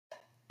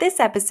This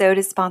episode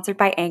is sponsored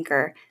by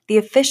Anchor, the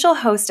official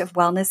host of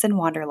Wellness and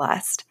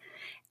Wanderlust.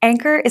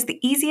 Anchor is the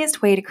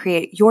easiest way to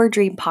create your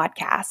dream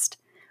podcast.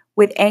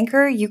 With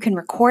Anchor, you can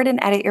record and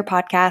edit your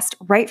podcast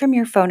right from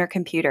your phone or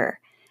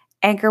computer.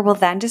 Anchor will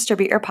then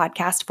distribute your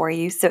podcast for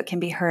you so it can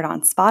be heard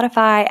on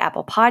Spotify,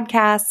 Apple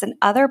Podcasts, and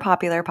other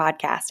popular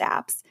podcast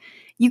apps.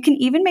 You can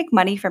even make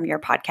money from your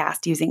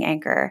podcast using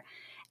Anchor.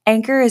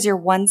 Anchor is your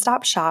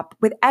one-stop shop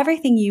with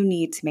everything you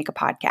need to make a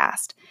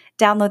podcast.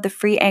 Download the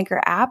free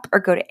Anchor app or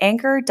go to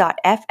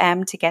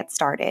anchor.fm to get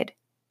started.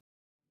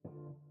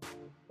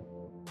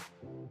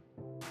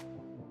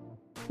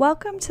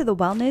 Welcome to the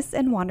Wellness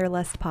and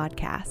Wanderlust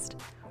podcast.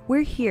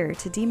 We're here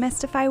to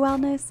demystify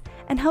wellness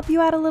and help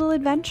you add a little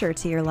adventure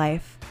to your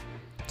life.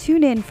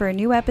 Tune in for a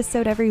new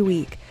episode every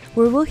week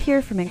where we'll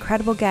hear from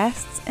incredible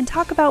guests and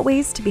talk about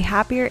ways to be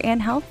happier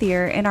and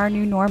healthier in our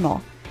new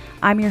normal.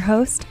 I'm your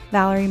host,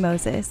 Valerie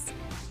Moses.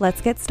 Let's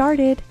get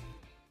started.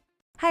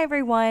 Hi,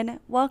 everyone.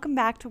 Welcome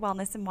back to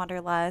Wellness and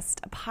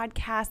Wanderlust, a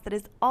podcast that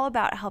is all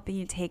about helping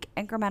you take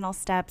incremental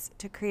steps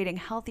to creating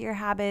healthier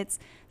habits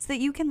so that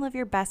you can live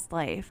your best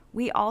life.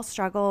 We all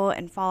struggle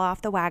and fall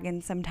off the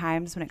wagon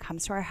sometimes when it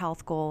comes to our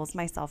health goals,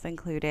 myself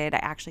included. I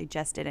actually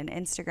just did an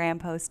Instagram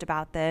post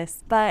about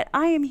this, but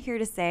I am here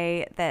to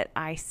say that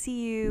I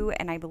see you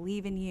and I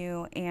believe in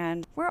you,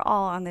 and we're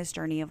all on this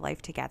journey of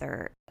life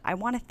together. I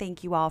want to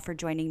thank you all for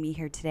joining me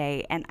here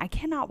today, and I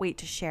cannot wait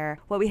to share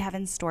what we have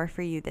in store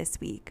for you this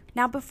week.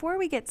 Now, before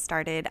we get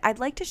started, I'd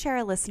like to share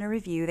a listener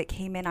review that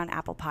came in on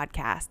Apple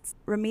Podcasts.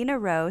 Ramina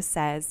Rose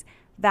says,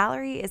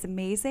 Valerie is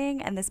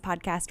amazing and this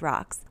podcast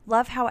rocks.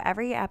 Love how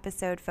every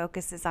episode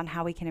focuses on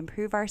how we can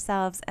improve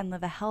ourselves and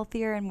live a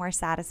healthier and more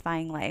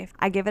satisfying life.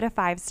 I give it a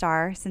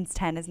 5-star since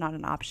 10 is not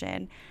an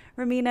option.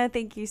 Ramina,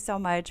 thank you so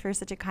much for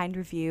such a kind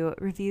review.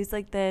 Reviews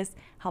like this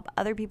help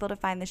other people to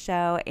find the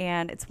show,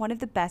 and it's one of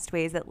the best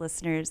ways that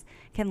listeners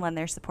can lend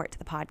their support to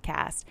the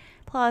podcast.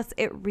 Plus,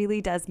 it really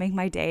does make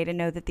my day to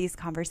know that these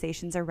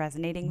conversations are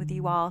resonating with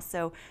you all.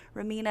 So,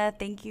 Ramina,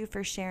 thank you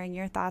for sharing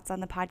your thoughts on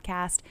the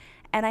podcast,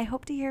 and I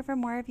hope to hear from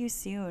more of you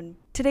soon.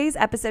 Today's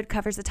episode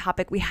covers a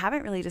topic we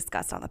haven't really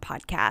discussed on the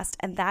podcast,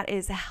 and that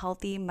is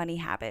healthy money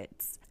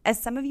habits. As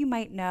some of you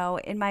might know,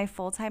 in my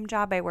full-time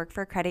job, I work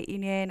for a credit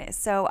union,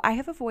 so I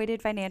have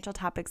avoided financial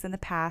topics in the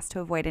past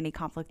to avoid any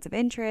conflicts of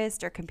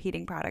interest or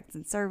competing products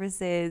and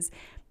services.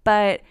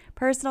 But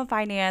personal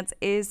finance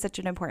is such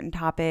an important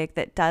topic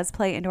that does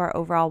play into our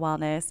overall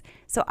wellness.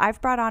 So I've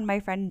brought on my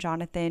friend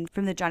Jonathan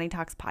from the Johnny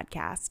Talks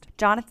podcast.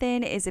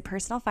 Jonathan is a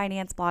personal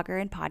finance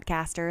blogger and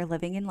podcaster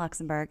living in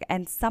Luxembourg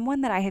and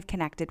someone that I have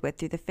connected with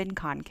through the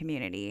FinCon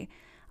community.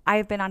 I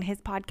have been on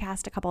his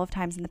podcast a couple of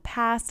times in the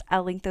past.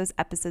 I'll link those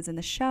episodes in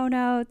the show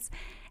notes.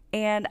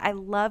 And I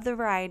love the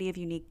variety of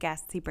unique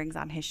guests he brings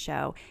on his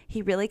show.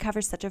 He really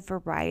covers such a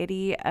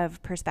variety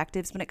of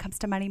perspectives when it comes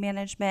to money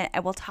management,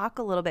 and we'll talk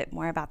a little bit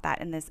more about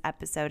that in this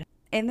episode.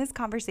 In this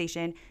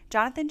conversation,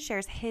 Jonathan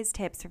shares his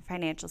tips for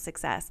financial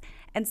success,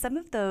 and some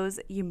of those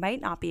you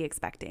might not be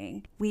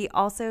expecting. We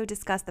also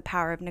discuss the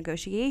power of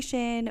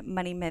negotiation,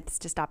 money myths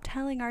to stop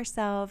telling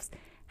ourselves,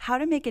 how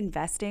to make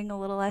investing a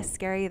little less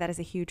scary. That is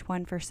a huge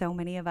one for so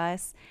many of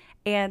us.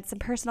 And some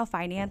personal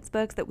finance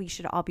books that we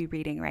should all be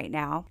reading right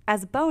now.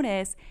 As a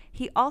bonus,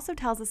 he also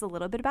tells us a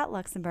little bit about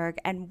Luxembourg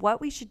and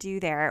what we should do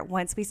there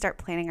once we start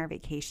planning our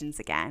vacations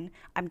again.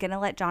 I'm going to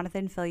let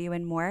Jonathan fill you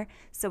in more.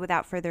 So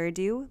without further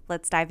ado,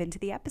 let's dive into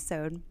the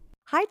episode.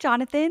 Hi,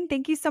 Jonathan.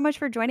 Thank you so much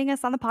for joining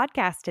us on the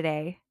podcast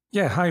today.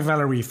 Yeah, hi,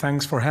 Valerie.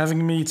 Thanks for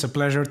having me. It's a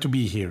pleasure to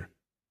be here.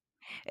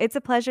 It's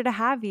a pleasure to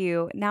have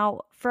you.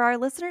 Now, for our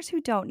listeners who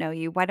don't know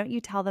you, why don't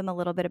you tell them a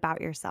little bit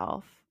about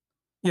yourself?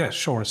 Yeah,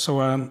 sure.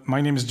 So my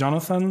name is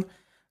Jonathan.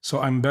 So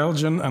I'm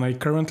Belgian and I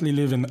currently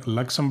live in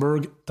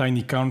Luxembourg,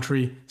 tiny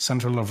country,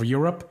 central of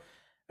Europe.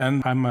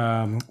 And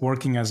I'm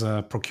working as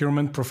a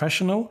procurement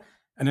professional.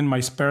 And in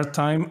my spare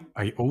time,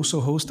 I also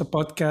host a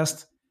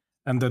podcast.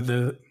 And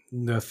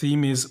the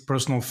theme is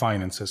personal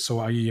finances.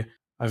 So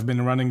I've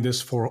been running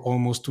this for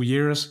almost 2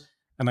 years.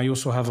 And I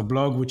also have a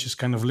blog, which is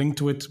kind of linked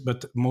to it.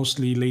 But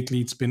mostly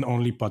lately, it's been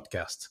only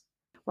podcast.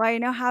 Well, I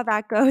know how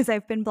that goes.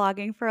 I've been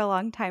blogging for a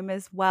long time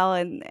as well,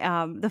 and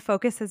the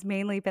focus has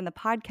mainly been the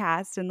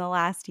podcast in the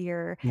last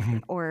year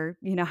Mhm. or,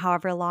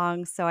 however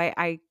long. So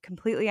I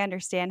completely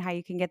understand how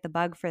you can get the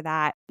bug for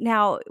that.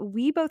 Now,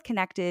 we both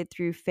connected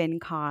through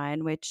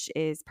FinCon, which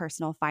is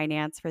personal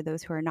finance for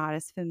those who are not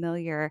as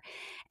familiar.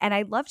 And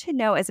I'd love to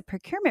know, as a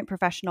procurement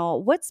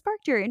professional, what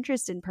sparked your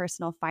interest in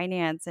personal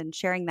finance and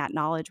sharing that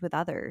knowledge with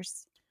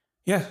others?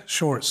 Yeah,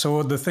 sure.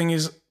 So the thing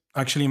is,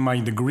 actually, my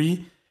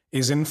degree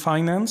is in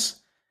finance.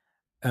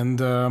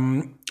 And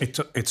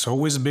it's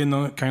always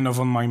been kind of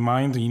on my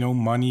mind,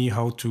 money,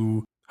 how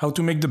to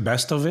make the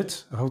best of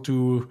it, how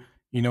to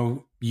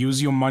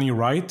use your money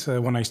right.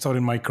 When I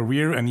started my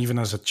career, and even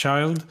as a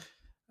child,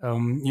 I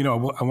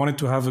wanted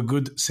to have a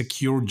good,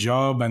 secure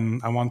job,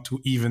 and I want to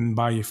even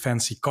buy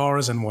fancy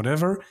cars and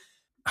whatever,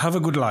 have a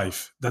good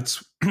life.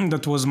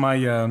 That was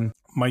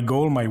my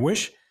goal, my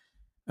wish.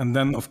 And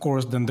then, of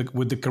course,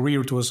 with the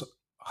career, it was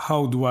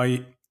how do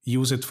I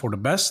use it for the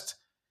best.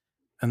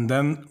 And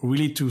then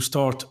really to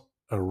start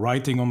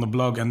writing on the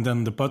blog and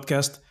then the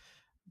podcast,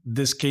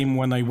 this came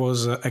when I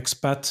was an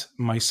expat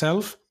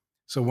myself.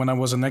 So when I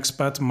was an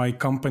expat,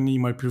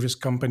 my previous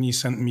company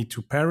sent me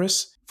to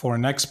Paris for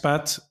an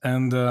expat.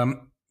 And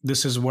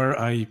this is where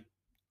I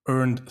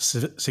earned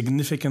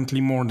significantly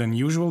more than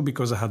usual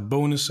because I had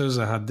bonuses,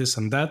 I had this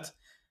and that.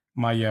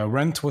 My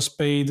rent was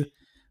paid.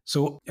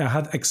 So I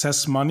had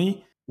excess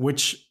money,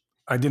 which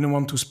I didn't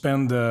want to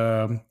spend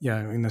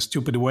in a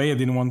stupid way. I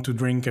didn't want to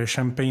drink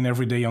champagne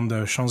every day on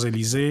the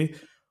Champs-Élysées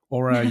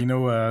or,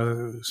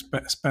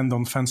 spend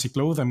on fancy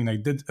clothes. I mean, I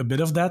did a bit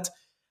of that,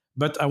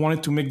 but I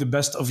wanted to make the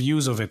best of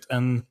use of it.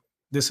 And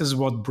this is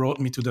what brought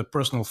me to the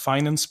personal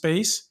finance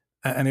space.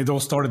 And it all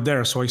started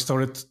there. So I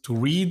started to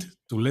read,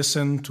 to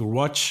listen, to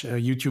watch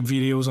YouTube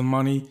videos on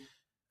money.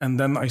 And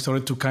then I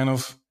started to kind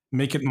of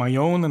make it my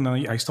own. And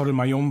I started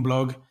my own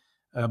blog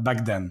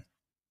back then.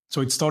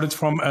 So it started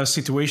from a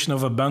situation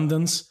of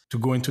abundance to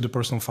go into the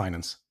personal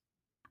finance.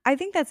 I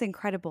think that's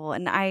incredible.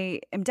 And I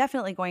am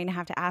definitely going to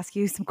have to ask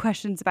you some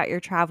questions about your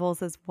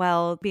travels as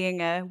well, being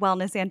a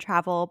wellness and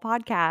travel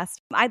podcast.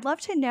 I'd love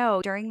to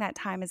know during that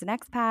time as an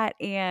expat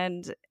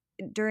and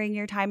during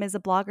your time as a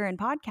blogger and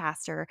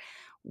podcaster,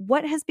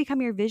 what has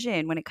become your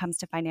vision when it comes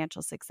to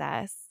financial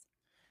success?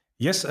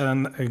 Yes,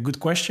 and a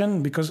good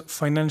question, because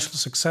financial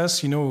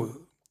success,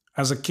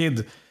 as a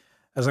kid,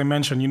 as I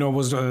mentioned, I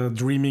was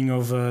dreaming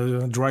of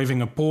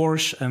driving a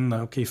Porsche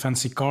and,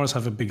 fancy cars,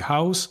 have a big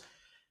house.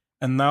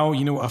 And now,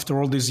 after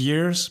all these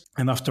years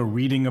and after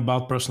reading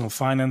about personal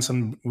finance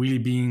and really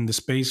being in the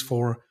space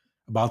for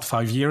about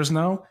 5 years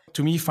now,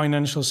 to me,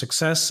 financial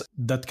success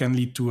that can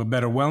lead to a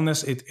better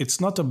wellness, it's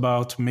not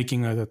about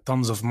making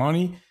tons of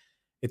money.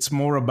 It's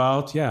more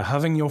about,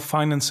 having your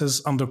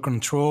finances under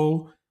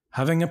control,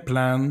 having a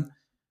plan,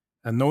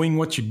 and knowing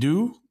what you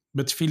do,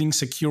 but feeling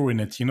secure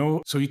in it,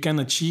 so you can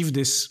achieve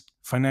this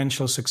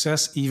financial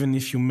success even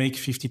if you make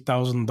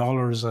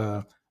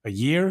 $50,000 a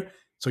year.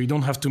 So you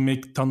don't have to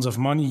make tons of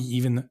money,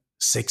 even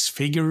 6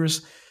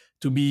 figures,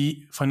 to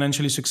be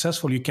financially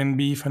successful. You can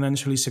be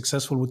financially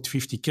successful with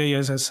 50K,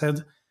 as I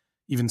said,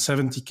 even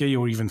 70K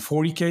or even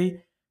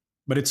 40K.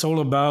 But it's all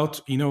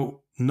about,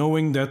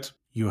 knowing that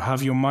you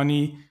have your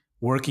money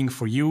working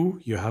for you.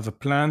 You have a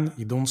plan.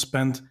 You don't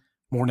spend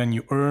more than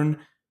you earn.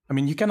 I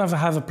mean, you can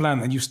have a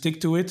plan and you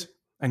stick to it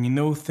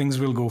and things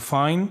will go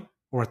fine,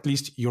 or at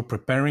least you're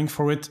preparing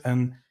for it.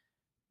 And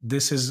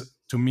this is,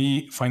 to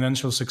me,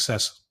 financial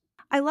success.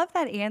 I love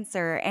that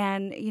answer.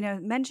 And,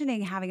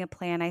 mentioning having a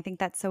plan, I think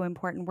that's so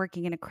important.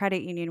 Working in a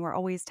credit union, we're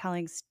always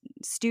telling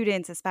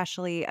students,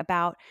 especially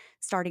about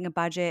starting a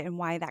budget and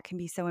why that can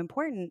be so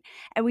important.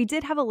 And we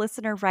did have a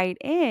listener write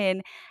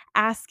in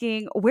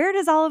asking, where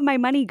does all of my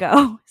money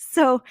go?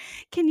 So,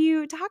 can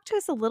you talk to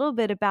us a little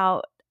bit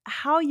about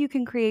how you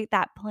can create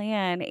that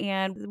plan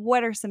and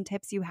what are some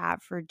tips you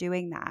have for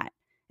doing that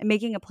and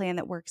making a plan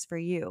that works for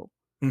you?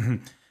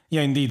 Mm-hmm.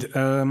 Yeah, indeed.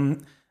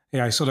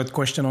 I saw that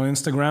question on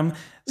Instagram.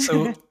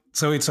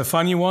 So it's a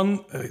funny one.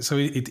 So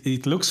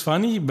it looks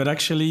funny, but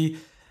actually,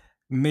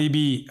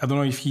 maybe, I don't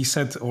know if he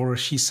said or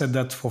she said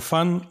that for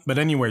fun. But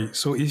anyway,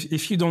 so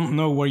if you don't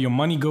know where your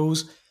money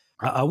goes,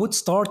 I would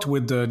start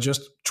with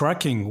just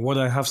tracking what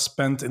I have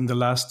spent in the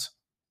last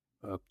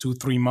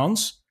 2-3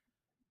 months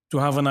to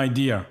have an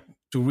idea.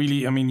 To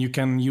really, I mean, you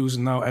can use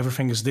now,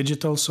 everything is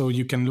digital. So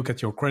you can look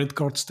at your credit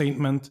card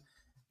statement,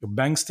 your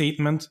bank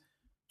statement,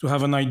 to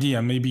have an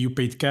idea. Maybe you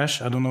paid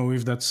cash. I don't know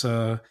if that's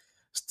still,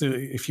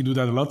 if you do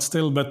that a lot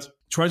still, but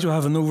try to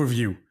have an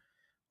overview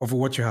of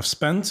what you have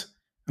spent.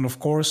 And of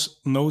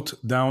course, note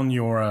down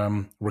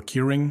your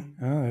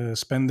recurring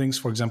spendings,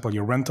 for example,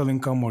 your rental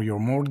income or your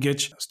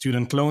mortgage,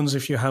 student loans,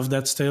 if you have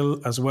that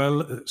still as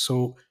well.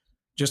 So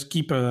just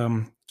keep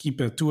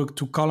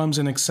two columns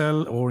in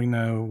Excel or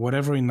in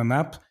whatever in an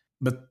app,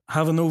 but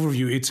have an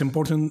overview. It's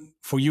important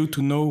for you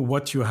to know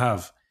what you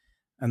have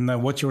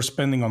and what you're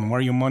spending on, where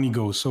your money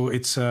goes. So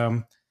it's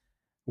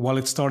while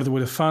it started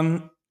with a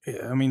fun,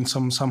 I mean,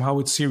 somehow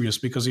it's serious,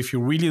 because if you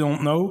really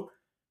don't know,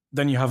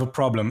 then you have a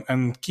problem.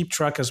 And keep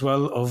track as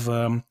well of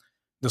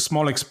the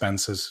small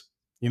expenses.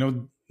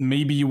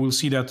 Maybe you will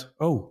see that,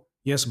 oh,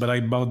 yes, but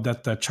I bought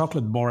that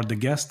chocolate bar at the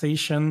gas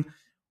station,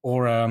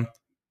 or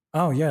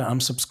oh, yeah, I'm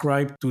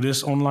subscribed to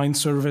this online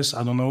service.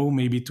 I don't know,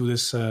 maybe to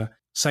this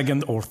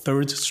second or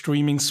third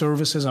streaming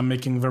services. I'm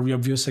making very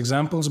obvious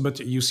examples, but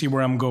you see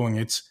where I'm going.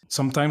 It's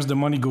sometimes the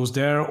money goes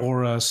there,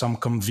 or some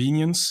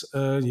convenience,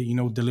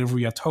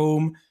 delivery at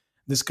home,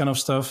 this kind of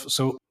stuff.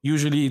 So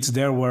usually it's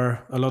there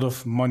where a lot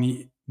of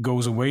money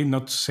goes away.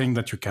 Not saying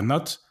that you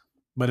cannot,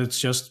 but it's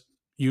just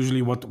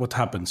usually what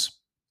happens.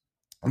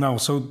 Now,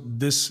 so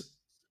this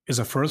is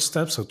a first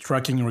step. So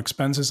tracking your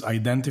expenses,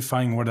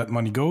 identifying where that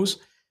money goes.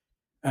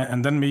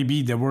 And then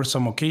maybe there were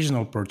some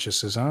occasional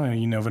purchases.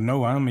 You never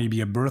know.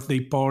 Maybe a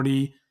birthday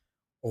party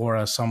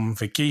or some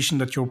vacation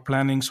that you're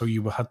planning. So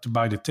you had to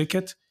buy the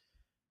ticket.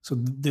 So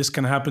this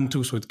can happen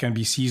too. So it can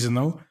be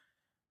seasonal.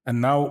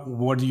 And now,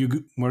 where do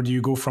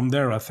you go from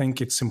there? I think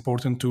it's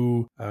important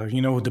to,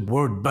 the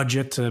word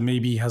budget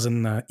maybe has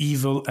an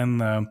evil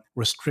and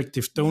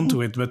restrictive tone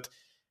to it, but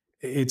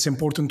it's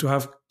important to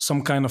have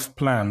some kind of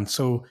plan.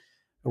 So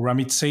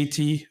Ramit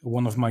Sethi,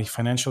 one of my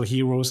financial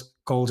heroes,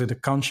 calls it a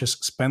conscious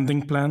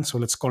spending plan. So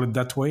let's call it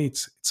that way. It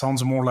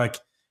sounds more like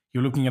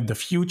you're looking at the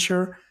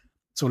future.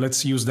 So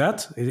let's use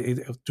that.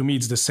 To me,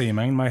 it's the same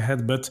in my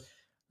head, but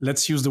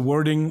let's use the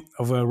wording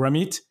of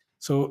Ramit.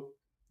 So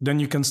then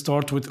you can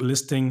start with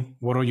listing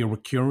what are your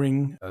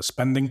recurring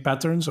spending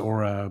patterns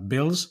or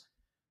bills.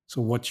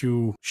 So what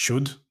you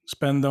should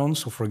spend on.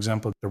 So for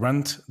example, the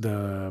rent,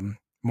 the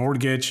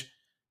mortgage,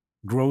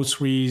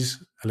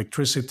 groceries,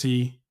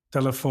 electricity,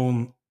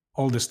 telephone,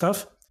 all the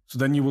stuff. So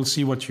then you will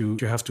see what you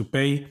have to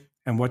pay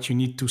and what you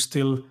need to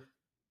still,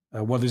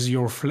 what is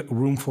your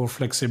room for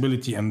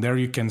flexibility. And there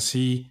you can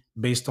see,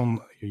 based on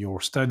your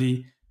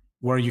study,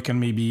 where you can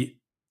maybe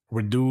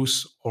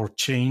reduce or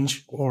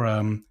change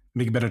or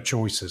make better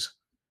choices.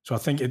 So I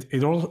think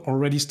it all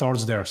already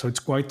starts there. So it's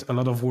quite a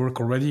lot of work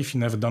already if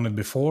you've never done it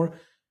before,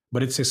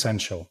 but it's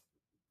essential.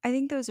 I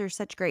think those are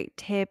such great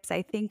tips.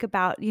 I think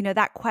about,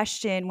 that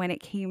question when it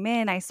came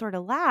in, I sort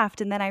of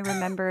laughed. And then I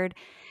remembered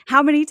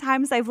how many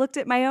times I've looked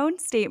at my own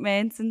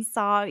statements and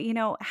saw,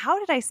 how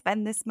did I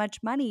spend this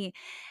much money?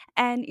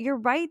 And you're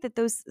right that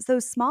those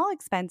small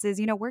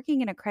expenses,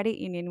 working in a credit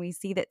union, we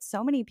see that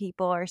so many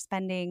people are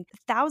spending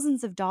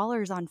thousands of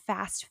dollars on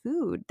fast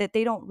food that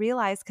they don't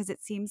realize because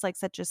it seems like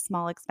such a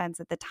small expense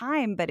at the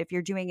time. But if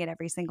you're doing it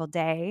every single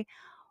day,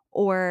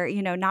 or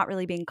not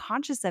really being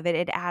conscious of it,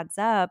 it adds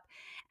up.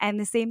 And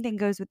the same thing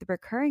goes with the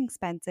recurring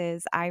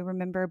expenses. I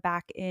remember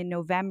back in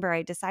November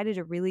I decided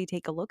to really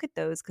take a look at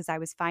those because I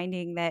was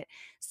finding that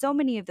so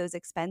many of those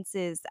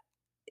expenses,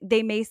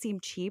 they may seem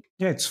cheap.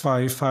 Yeah, it's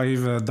five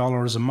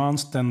dollars a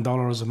month,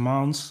 $10 a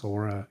month,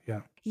 or yeah.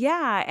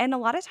 Yeah, and a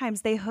lot of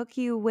times they hook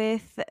you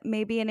with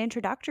maybe an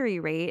introductory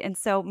rate. And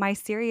so my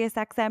Sirius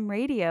XM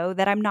radio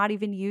that I'm not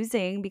even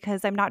using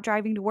because I'm not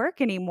driving to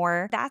work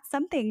anymore, that's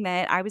something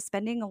that I was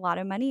spending a lot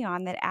of money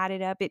on that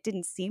added up. It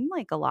didn't seem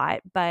like a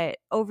lot, but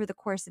over the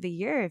course of a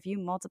year, if you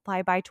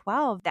multiply by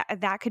 12,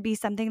 that could be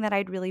something that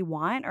I'd really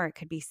want, or it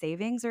could be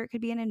savings, or it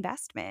could be an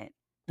investment.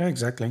 Yeah,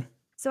 exactly.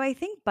 So I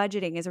think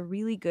budgeting is a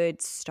really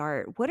good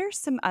start. What are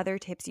some other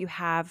tips you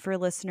have for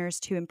listeners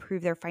to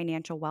improve their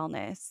financial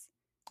wellness?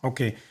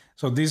 Okay,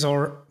 so these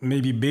are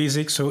maybe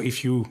basic. So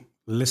if you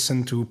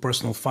listen to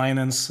personal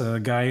finance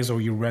guys or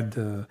you read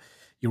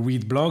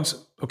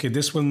blogs, okay,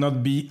 this will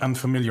not be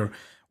unfamiliar.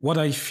 What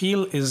I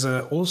feel is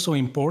also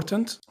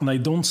important, and I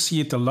don't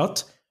see it a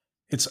lot.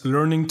 It's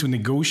learning to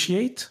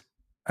negotiate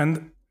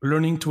and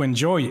learning to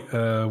enjoy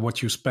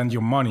what you spend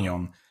your money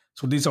on.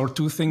 So these are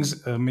two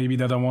things maybe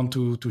that I want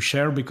to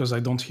share because I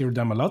don't hear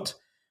them a lot.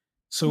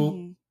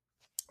 So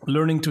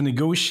learning to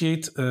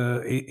negotiate,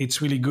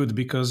 it's really good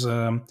because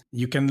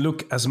you can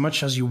look as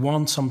much as you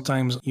want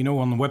sometimes,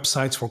 on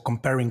websites for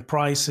comparing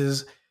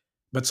prices.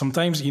 But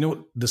sometimes,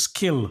 the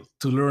skill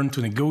to learn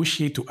to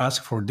negotiate, to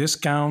ask for a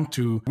discount,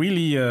 to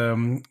really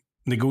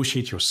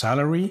negotiate your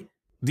salary.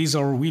 These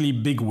are really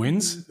big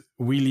wins,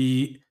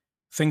 really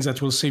things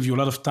that will save you a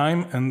lot of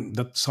time. And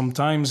that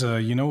sometimes,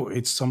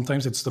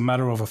 it's the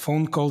matter of a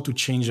phone call to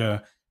change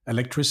a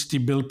electricity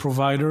bill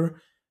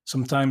provider.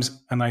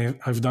 Sometimes, and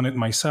I've done it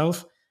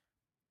myself,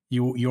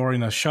 you're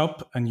in a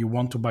shop and you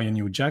want to buy a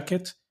new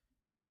jacket,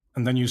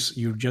 and then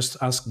you just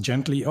ask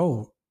gently,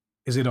 oh,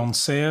 is it on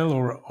sale,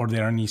 or are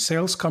there any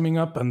sales coming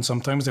up? And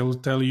sometimes they will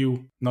tell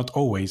you, not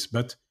always,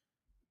 but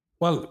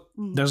well,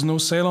 there's no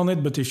sale on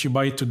it, but if you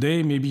buy it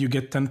today, maybe you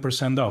get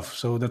 10% off.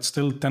 So that's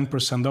still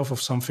 10% off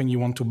of something you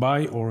want to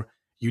buy or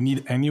you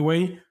need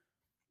anyway.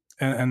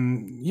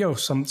 And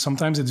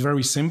sometimes it's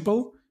very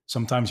simple.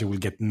 Sometimes you will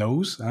get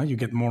no's. You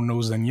get more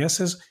no's than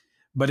yeses.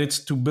 But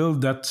it's to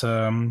build that,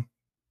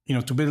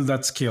 to build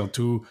that skill,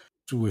 to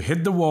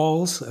hit the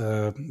walls,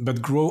 but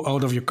grow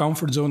out of your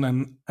comfort zone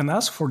and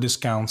ask for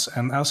discounts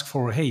and ask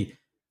for, hey,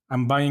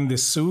 I'm buying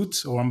this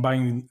suit or I'm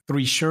buying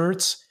 3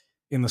 shirts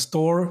in the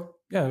store.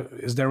 Yeah,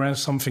 is there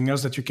something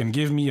else that you can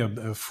give me?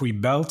 A free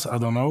belt? I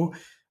don't know.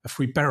 A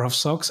free pair of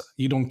socks?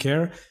 You don't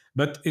care.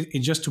 But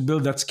it's just to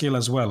build that skill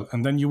as well.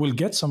 And then you will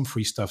get some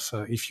free stuff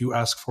if you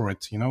ask for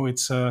it.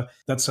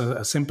 That's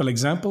a simple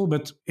example,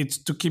 but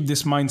it's to keep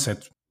this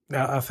mindset.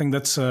 I think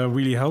that's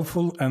really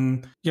helpful.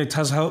 And yeah, it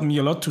has helped me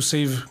a lot to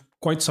save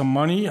quite some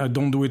money. I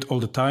don't do it all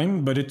the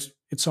time, but it's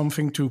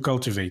something to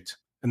cultivate.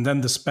 And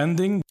then the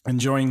spending,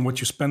 enjoying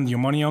what you spend your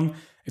money on,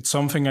 it's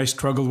something I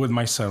struggle with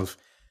myself.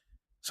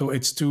 So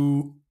it's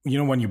to,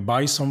 when you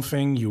buy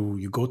something,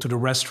 you go to the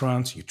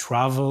restaurant, you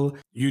travel,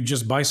 you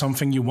just buy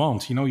something you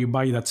want. You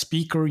buy that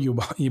speaker, you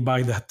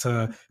buy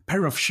that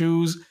pair of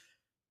shoes,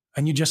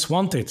 and you just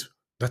want it.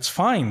 That's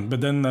fine.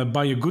 But then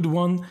buy a good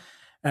one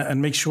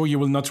and make sure you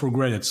will not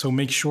regret it. So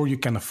make sure you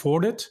can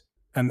afford it.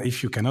 And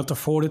if you cannot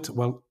afford it,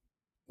 well,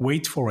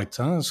 wait for it.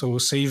 So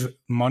save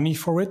money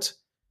for it.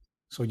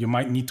 So you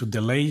might need to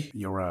delay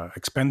your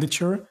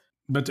expenditure.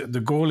 But the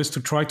goal is to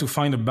try to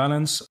find a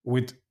balance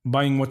with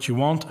buying what you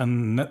want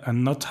and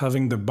not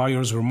having the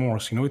buyer's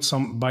remorse. It's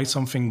buy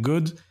something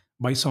good,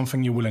 buy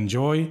something you will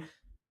enjoy.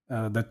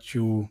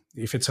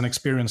 If it's an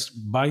experience,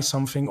 buy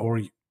something, or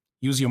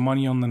use your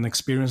money on an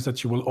experience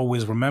that you will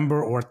always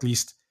remember, or at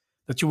least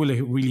that you will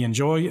really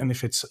enjoy. And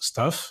if it's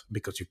stuff,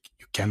 because you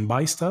can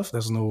buy stuff,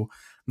 there's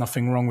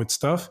nothing wrong with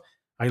stuff.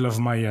 I love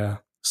my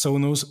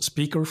Sonos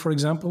speaker, for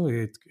example.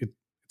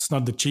 It's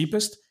not the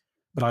cheapest,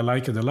 but I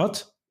like it a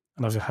lot,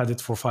 and I've had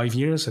it for 5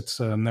 years. It's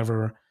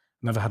never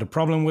had a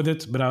problem with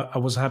it, but I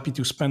was happy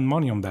to spend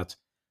money on that.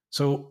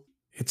 So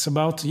it's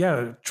about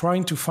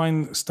trying to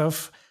find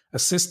stuff, a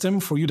system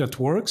for you that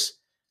works,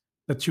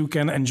 that you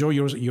can enjoy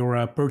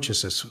your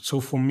purchases. So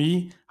for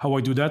me, how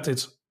I do that,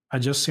 I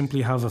just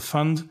simply have a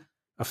fund,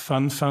 a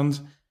fund,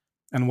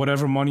 and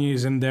whatever money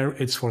is in there,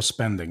 it's for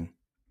spending.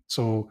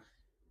 So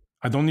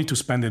I don't need to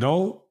spend it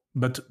all,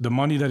 but the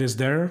money that is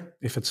there,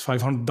 if it's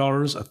 $500,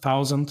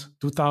 $1,000,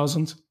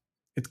 $2,000,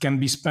 it can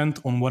be spent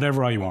on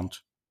whatever I want.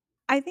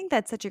 I think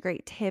that's such a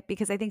great tip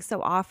because I think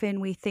so often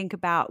we think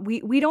about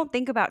we don't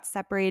think about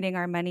separating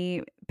our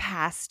money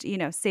past,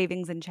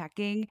 savings and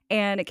checking.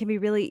 And it can be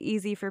really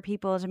easy for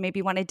people to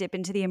maybe want to dip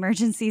into the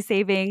emergency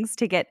savings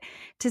to get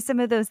to some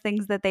of those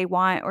things that they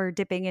want, or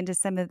dipping into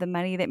some of the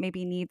money that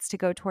maybe needs to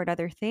go toward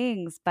other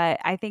things.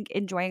 But I think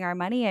enjoying our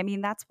money, I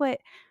mean, that's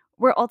what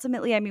we're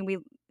ultimately, I mean, we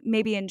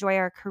maybe enjoy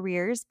our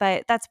careers,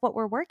 but that's what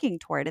we're working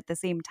toward at the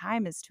same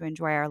time, is to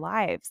enjoy our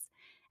lives.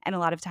 And a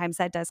lot of times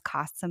that does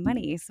cost some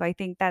money. So I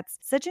think that's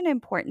such an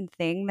important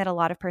thing that a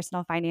lot of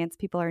personal finance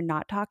people are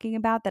not talking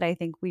about, that I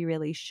think we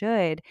really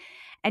should.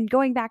 And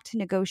going back to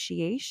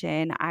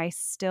negotiation, I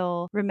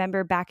still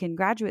remember back in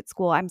graduate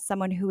school, I'm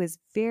someone who is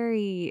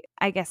very,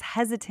 I guess,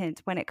 hesitant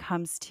when it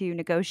comes to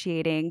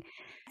negotiating.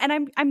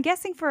 And I'm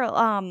guessing for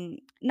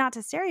not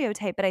to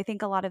stereotype, but I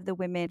think a lot of the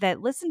women that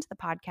listen to the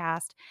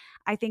podcast,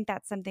 I think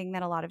that's something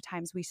that a lot of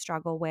times we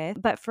struggle with.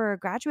 But for a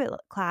graduate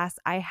class,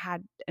 I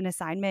had an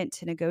assignment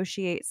to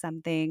negotiate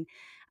something.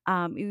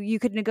 You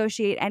could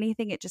negotiate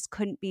anything. It just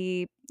couldn't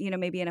be,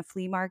 maybe in a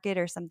flea market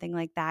or something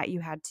like that.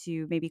 You had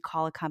to maybe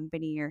call a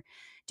company or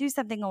do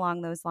something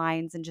along those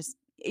lines. And just,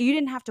 you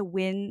didn't have to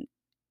win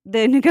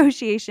the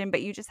negotiation,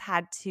 but you just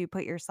had to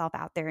put yourself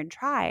out there and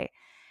try.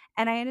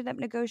 And I ended up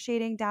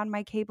negotiating down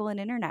my cable and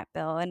internet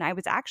bill. And I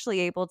was actually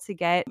able to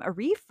get a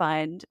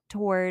refund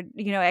toward,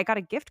 I got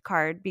a gift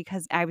card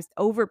because I was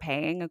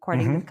overpaying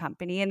according to the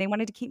company, and they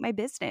wanted to keep my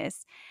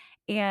business.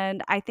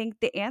 And I think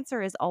the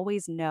answer is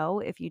always no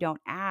if you don't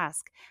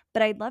ask.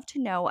 But I'd love to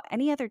know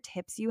any other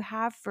tips you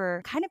have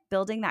for kind of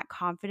building that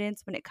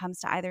confidence when it comes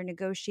to either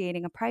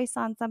negotiating a price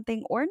on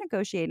something or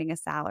negotiating a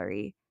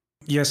salary.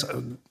 Yes,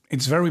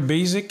 it's very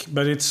basic,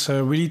 but it's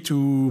really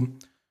to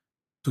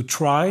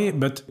try,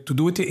 but to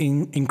do it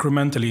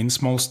incrementally in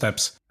small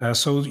steps.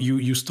 So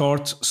you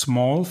start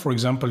small. For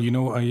example,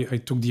 I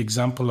took the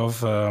example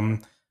of,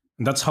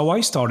 that's how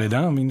I started.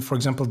 I mean, for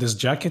example, this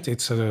jacket,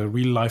 it's a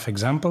real life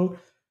example.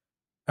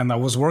 And I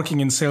was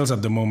working in sales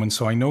at the moment,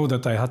 so I know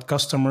that I had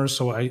customers.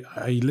 So I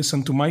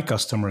listened to my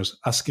customers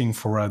asking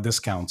for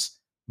discounts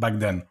back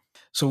then.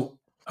 So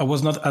I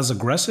was not as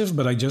aggressive,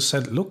 but I just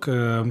said, look,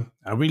 I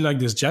really like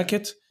this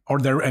jacket. Are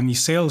there any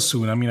sales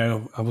soon? I mean,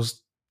 I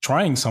was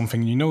trying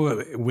something,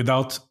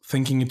 without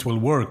thinking it will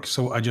work.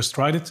 So I just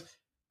tried it.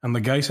 And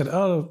the guy said,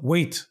 oh,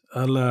 wait,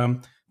 I'll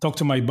talk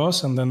to my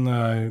boss. And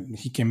then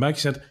he came back.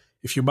 He said,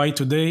 if you buy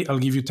today, I'll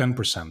give you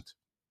 10%.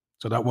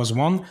 So that was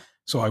one.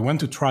 So I went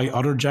to try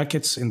other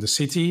jackets in the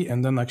city.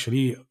 And then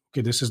actually,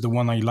 okay, this is the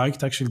one I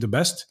liked actually the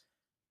best.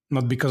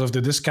 Not because of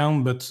the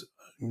discount, but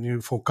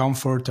for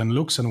comfort and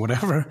looks and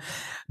whatever.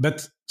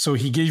 But so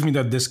he gave me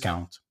that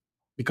discount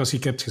because he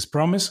kept his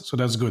promise. So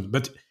that's good.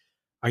 But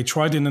I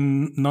tried in a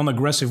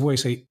non-aggressive way,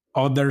 say,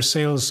 are there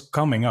sales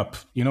coming up?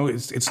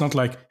 It's not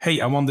like, hey,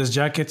 I want this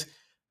jacket.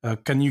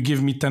 Can you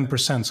give me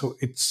 10%? So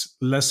it's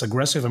less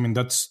aggressive. I mean,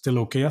 that's still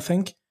okay, I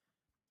think.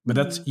 But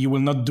that you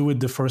will not do it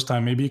the first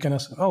time. Maybe you can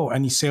ask, oh,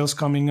 any sales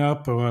coming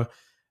up or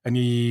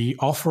any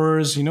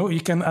offers?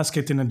 You can ask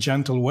it in a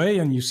gentle way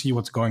and you see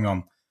what's going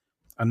on.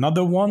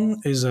 Another one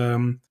is,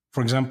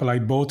 for example, I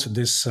bought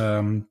this.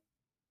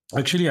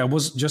 Actually, I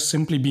was just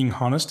simply being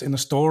honest in a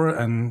store,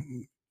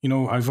 and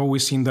I've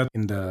always seen that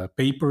in the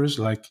papers,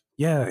 like,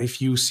 yeah, if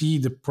you see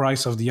the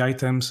price of the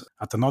items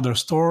at another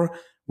store,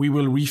 we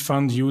will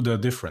refund you the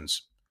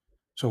difference.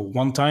 So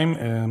one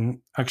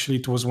time, actually,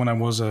 it was when I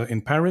was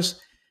in Paris.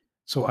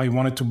 So I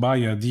wanted to buy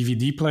a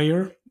DVD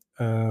player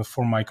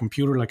for my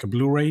computer, like a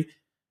Blu-ray.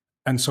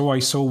 And so I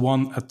saw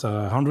one at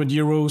 100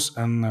 euros,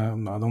 and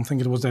I don't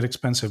think it was that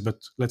expensive, but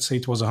let's say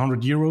it was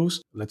 100 euros,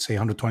 let's say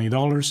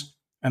 $120.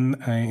 And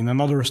in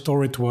another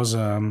store, it was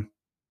 $80.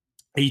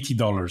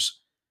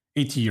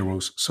 80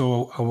 euros.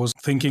 So I was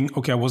thinking,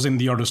 okay, I was in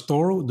the other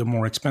store, the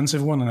more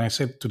expensive one. And I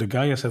said to the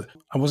guy,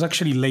 I was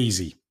actually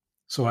lazy.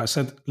 So I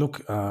said,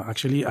 look,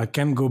 actually, I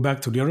can go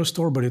back to the other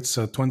store, but it's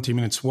 20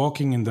 minutes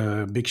walking in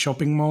the big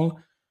shopping mall.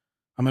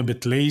 I'm a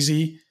bit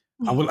lazy.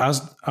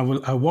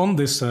 Mm-hmm. I want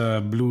this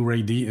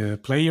Blu-ray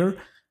player,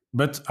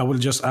 but I will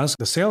just ask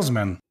the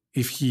salesman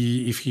if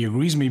he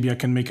agrees, maybe I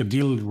can make a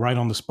deal right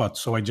on the spot.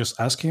 So I just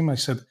asked him, I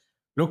said,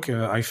 look,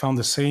 I found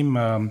the same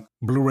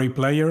Blu-ray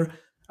player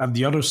at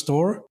the other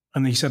store.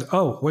 And he said,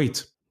 oh,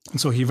 wait.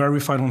 And so he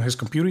verified on his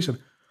computer. He said,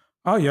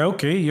 Oh, yeah,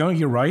 okay, yeah,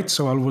 you're right.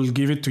 So I will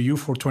give it to you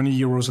for 20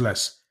 euros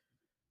less.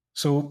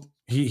 So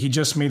he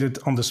just made it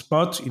on the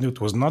spot.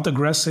 It was not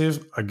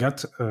aggressive. I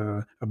got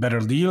a better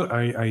deal.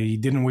 I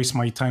didn't waste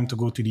my time to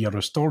go to the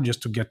other store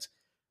just to get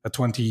a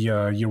 20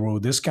 euro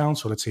discount.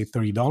 So let's say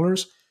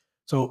 $30.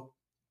 So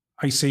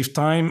I saved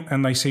time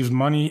and I saved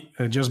money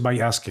just by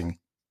asking.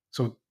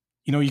 So,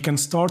 you can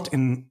start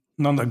in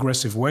non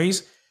aggressive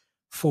ways.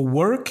 For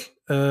work,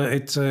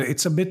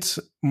 it's a bit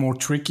more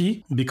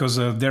tricky because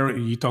there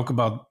you talk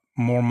about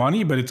more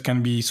money, but it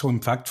can be so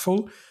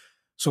impactful.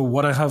 So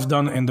what I have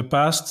done in the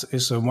past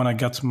is when I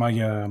got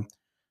my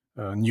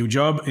new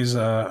job is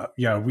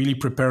really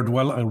prepared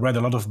well. I read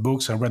a lot of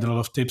books. I read a lot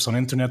of tips on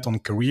internet on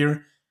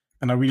career,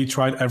 and I really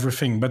tried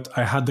everything. But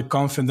I had the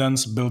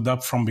confidence built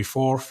up from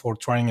before for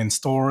trying in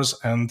stores,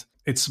 and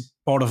it's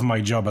part of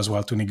my job as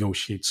well to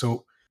negotiate.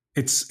 So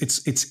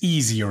it's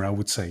easier, I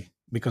would say,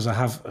 because I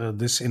have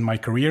this in my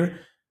career.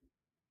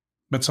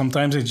 But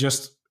sometimes it's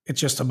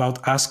just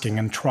about asking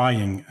and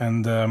trying.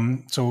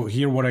 And so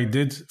here what I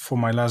did for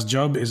my last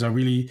job is I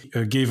really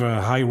gave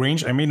a high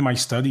range. I made my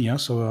study, yeah,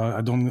 so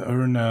I don't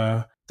earn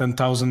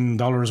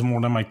 $10,000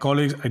 more than my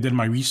colleagues. I did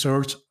my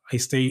research. I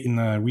stay in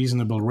a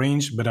reasonable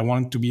range, but I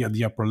wanted to be at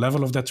the upper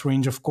level of that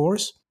range, of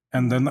course.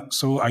 And then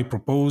so I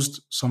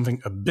proposed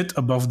something a bit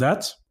above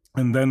that.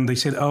 And then they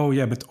said, oh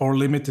yeah, but our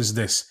limit is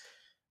this,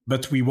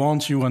 but we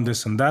want you on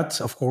this and that.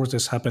 Of course,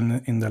 this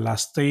happened in the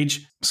last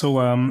stage. So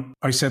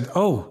I said,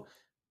 oh,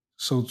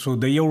 so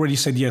they already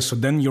said yes. So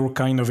then you're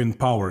kind of in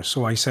power.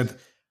 So I said,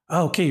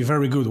 oh, okay,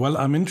 very good. Well,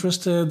 I'm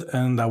interested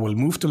and I will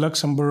move to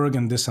Luxembourg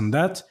and this and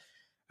that.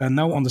 And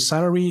now on the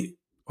salary,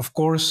 of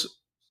course,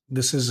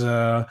 this is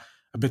a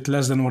bit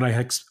less than what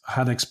I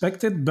had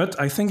expected, but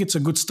I think it's a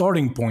good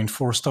starting point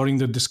for starting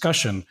the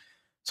discussion.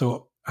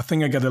 So I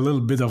think I got a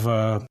little bit of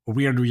a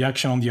weird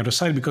reaction on the other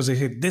side because they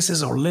said, this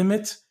is our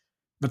limit,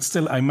 but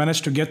still I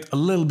managed to get a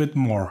little bit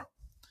more.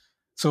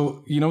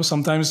 So,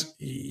 sometimes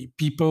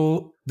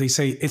people, they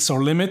say it's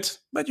our limit,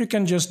 but you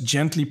can just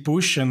gently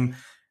push, and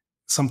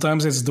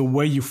sometimes it's the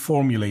way you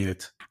formulate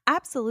it.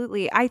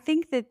 Absolutely. I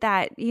think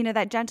that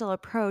gentle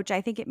approach,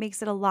 I think it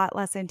makes it a lot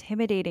less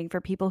intimidating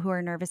for people who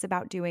are nervous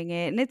about doing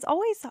it. And it's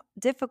always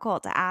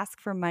difficult to ask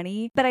for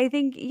money. But I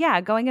think, yeah,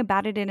 going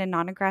about it in a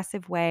non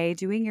aggressive way,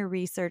 doing your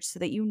research so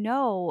that you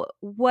know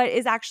what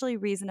is actually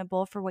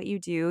reasonable for what you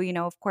do.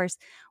 Of course,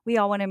 we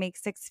all want to make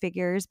six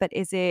figures, but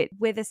is it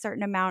with a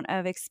certain amount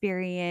of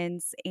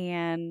experience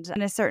and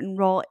in a certain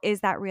role? Is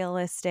that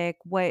realistic?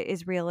 What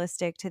is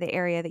realistic to the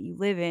area that you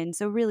live in?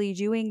 So, really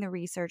doing the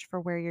research for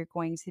where you're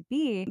going to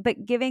be,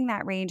 but giving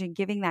that range and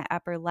giving that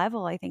upper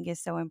level, I think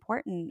is so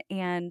important.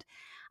 And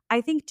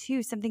I think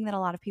too, something that a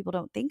lot of people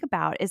don't think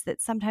about is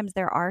that sometimes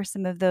there are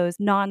some of those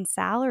non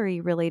salary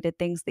related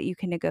things that you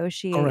can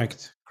negotiate.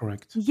 Correct,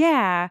 correct.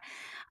 Yeah.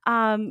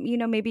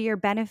 Maybe your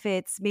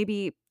benefits,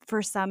 maybe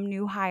for some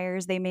new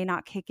hires, they may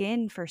not kick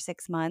in for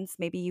 6 months.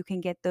 Maybe you can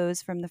get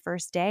those from the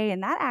first day.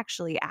 And that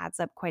actually adds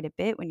up quite a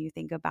bit when you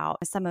think about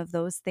some of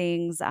those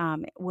things.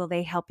 Will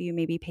they help you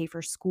maybe pay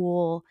for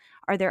school?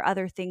 Are there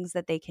other things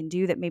that they can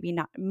do that maybe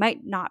not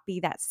might not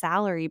be that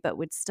salary, but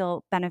would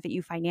still benefit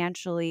you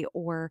financially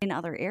or in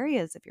other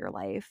areas of your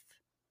life?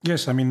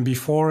 Yes, I mean,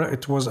 before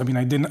it was, I mean,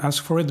 I didn't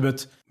ask for it,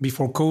 but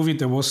before COVID,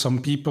 there was some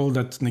people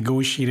that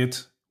negotiated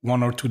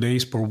 1 or 2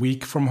 days per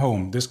week from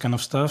home, this kind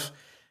of stuff.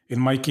 In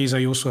my case,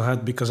 I also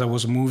had, because I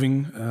was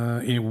moving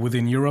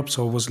within Europe,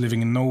 so I was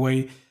living in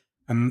Norway,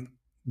 and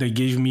they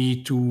gave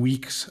me 2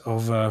 weeks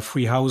of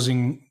free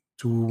housing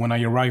to when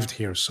I arrived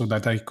here so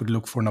that I could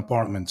look for an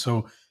apartment.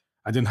 So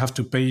I didn't have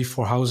to pay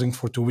for housing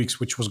for 2 weeks,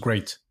 which was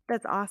great.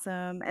 That's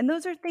awesome. And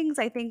those are things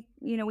I think,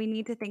 we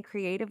need to think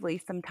creatively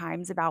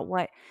sometimes about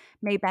what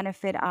may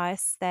benefit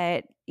us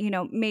that,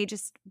 may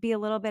just be a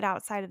little bit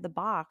outside of the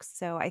box.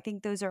 So I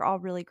think those are all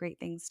really great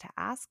things to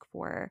ask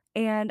for.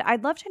 And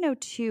I'd love to know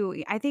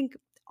too, I think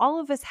all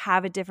of us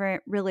have a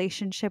different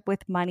relationship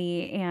with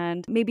money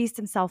and maybe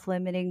some self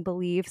limiting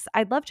beliefs.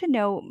 I'd love to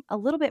know a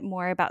little bit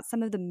more about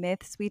some of the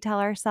myths we tell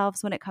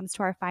ourselves when it comes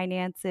to our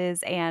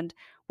finances and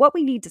what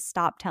we need to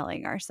stop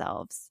telling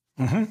ourselves.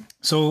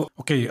 So,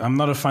 okay, I'm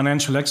not a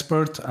financial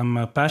expert.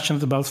 I'm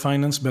passionate about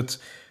finance, but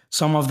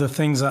some of the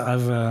things that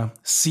I've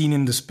seen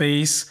in the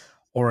space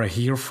or I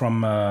hear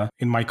from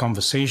in my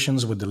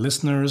conversations with the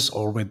listeners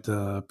or with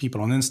people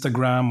on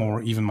Instagram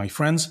or even my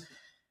friends,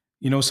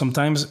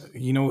 sometimes,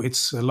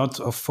 it's a lot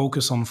of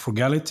focus on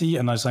frugality.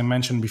 And as I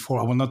mentioned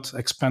before, I will not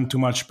expand too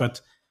much, but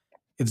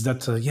it's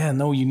that,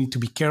 no, you need to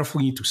be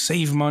careful. You need to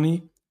save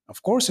money.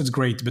 Of course, it's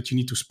great, but you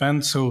need to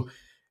spend. So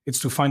it's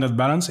to find that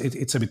balance.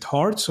 It's a bit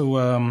hard.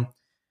 So,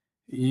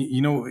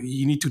 you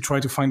need to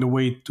try to find a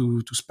way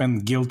to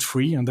spend guilt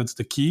free, and that's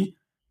the key,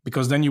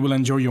 because then you will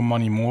enjoy your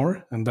money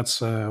more, and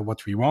that's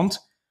what we want.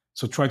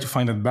 So try to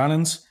find that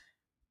balance.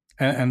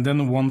 And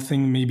then one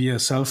thing, maybe a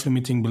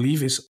self-limiting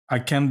belief, is I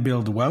can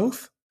build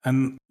wealth.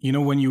 And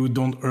when you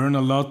don't earn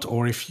a lot,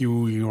 or if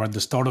you're at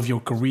the start of your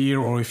career,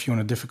 or if you're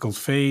in a difficult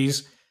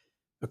phase,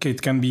 okay,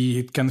 it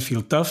can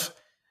feel tough.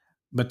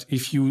 But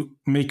if you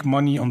make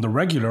money on the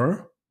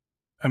regular,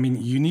 I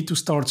mean, you need to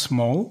start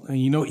small. And,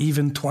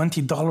 even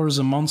 $20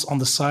 a month on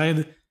the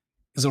side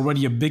is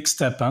already a big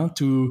step,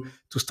 to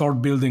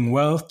start building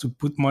wealth, to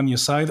put money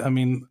aside. I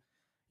mean,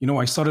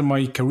 I started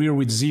my career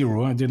with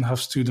zero. I didn't have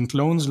student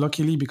loans,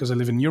 luckily, because I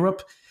live in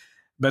Europe.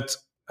 But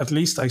at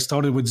least I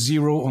started with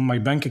zero on my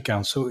bank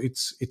account. So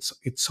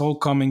it's all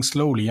coming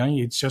slowly.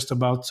 It's just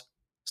about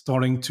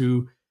starting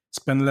to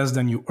spend less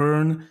than you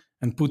earn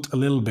and put a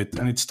little bit.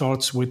 And it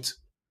starts with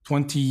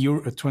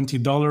 $20,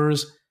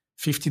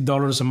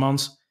 $50 a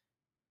month,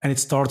 and it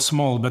starts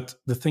small. But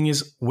the thing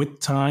is, with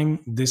time,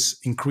 this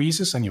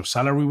increases, and your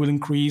salary will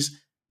increase,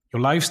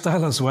 your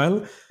lifestyle as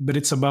well. But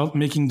it's about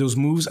making those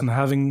moves and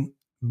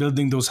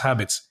building those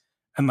habits.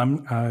 And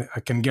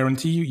I can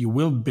guarantee you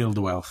will build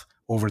wealth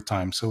over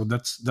time. So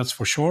that's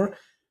for sure.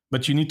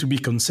 But you need to be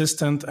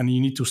consistent, and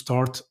you need to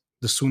start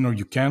the sooner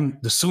you can,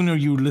 the sooner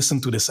you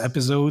listen to this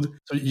episode.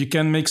 So you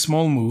can make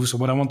small moves.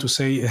 What I want to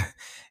say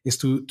is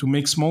to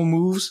make small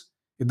moves.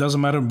 It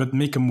doesn't matter, but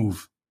make a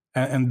move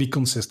and be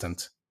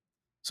consistent.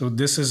 So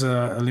this is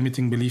a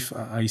limiting belief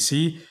I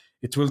see.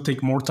 It will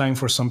take more time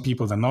for some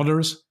people than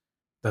others.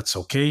 That's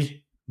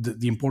okay.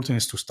 The important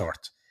is to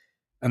start.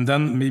 And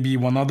then maybe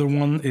one other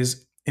one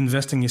is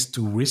investing is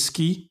too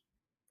risky,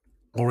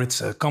 or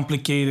it's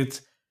complicated.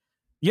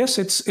 Yes,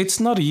 it's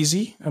not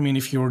easy. I mean,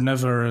 if you've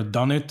never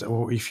done it,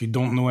 or if you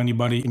don't know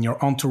anybody in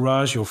your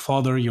entourage, your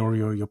father,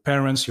 your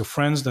parents, your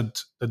friends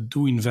that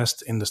do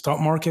invest in the stock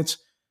market,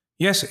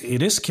 yes,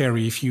 it is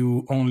scary if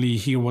you only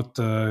hear what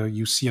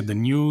you see at the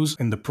news,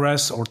 in the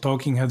press, or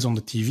talking heads on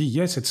the TV.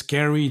 Yes, it's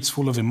scary. It's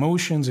full of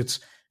emotions. It's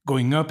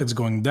going up. It's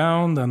going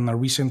down. Then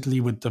recently,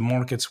 with the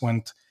markets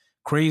went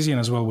crazy, and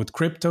as well with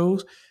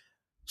cryptos.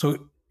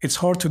 So it's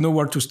hard to know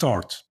where to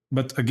start.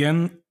 But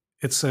again,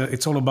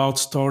 it's all about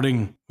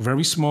starting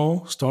very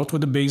small. Start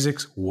with the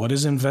basics. What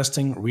is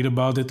investing? Read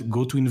about it.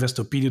 Go to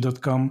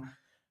investopedia.com.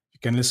 You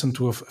can listen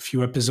to a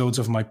few episodes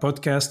of my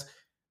podcast,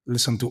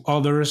 listen to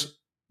others.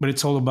 But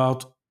it's all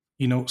about,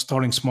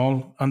 starting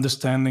small,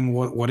 understanding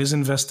what is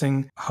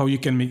investing, how you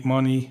can make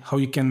money, how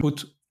you can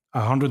put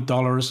 $100,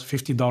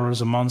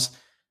 $50 a month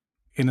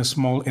in a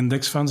small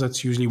index fund.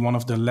 That's usually one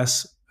of the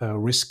less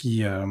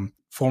risky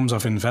forms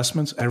of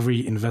investments.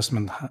 Every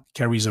investment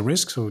carries a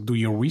risk, so do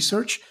your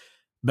research.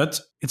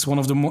 But it's one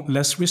of the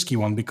less risky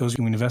one, because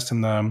you invest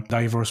in a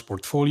diverse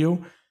portfolio.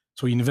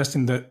 So you invest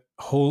in the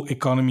whole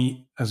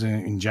economy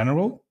in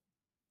general.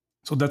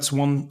 So that's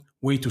one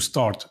way to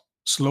start,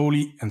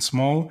 slowly and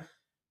small.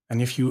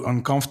 And if you're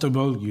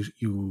uncomfortable,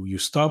 you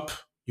stop.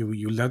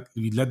 You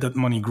let that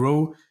money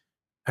grow,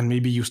 and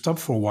maybe you stop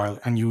for a while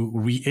and you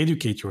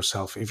re-educate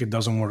yourself if it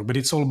doesn't work. But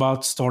it's all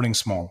about starting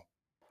small.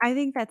 I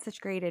think that's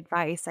such great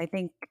advice. I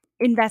think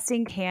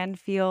investing can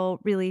feel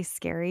really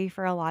scary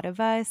for a lot of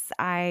us.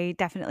 I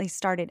definitely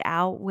started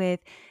out with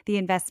the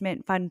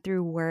investment fund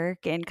through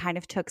work and kind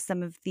of took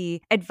some of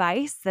the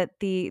advice that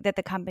the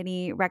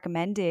company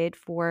recommended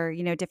for,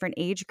 different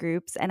age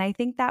groups, and I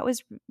think that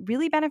was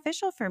really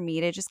beneficial for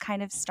me to just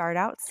kind of start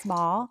out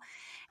small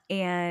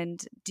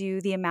and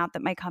do the amount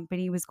that my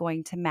company was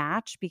going to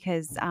match,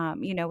 because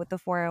with the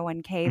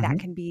 401k, that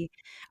can be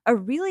a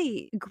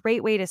really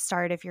great way to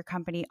start if your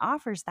company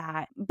offers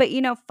that. But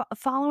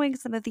following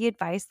some of the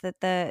advice that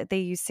they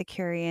use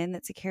Securian,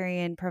 that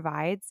Securian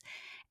provides,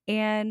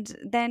 and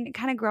then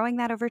kind of growing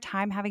that over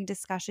time, having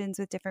discussions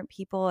with different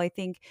people. I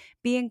think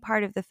being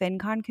part of the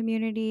FinCon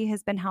community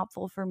has been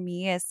helpful for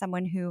me as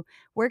someone who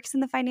works in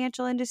the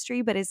financial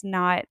industry, but is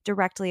not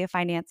directly a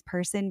finance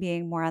person,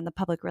 being more on the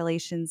public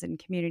relations and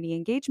community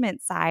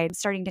engagement side,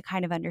 starting to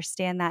kind of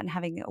understand that and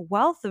having a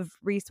wealth of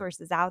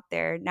resources out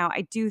there. Now,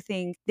 I do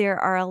think there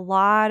are a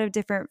lot of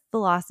different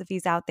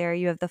philosophies out there.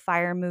 You have the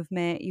FIRE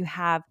movement, you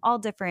have all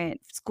different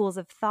schools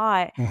of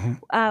thought.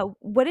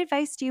 What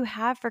advice do you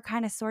have for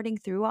kind of sorting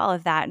through all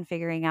of that and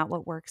figuring out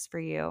what works for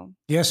you?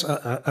 Yes,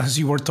 as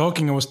you were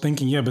talking, I was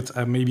thinking, yeah,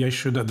 but maybe I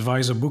should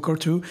advise a book or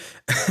two.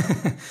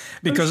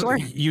 Because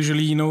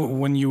usually,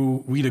 when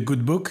you read a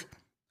good book,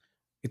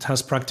 it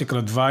has practical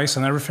advice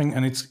and everything,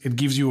 and it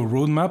gives you a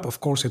roadmap. Of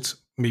course, it's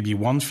maybe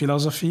one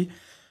philosophy,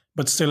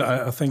 but still,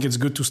 I think it's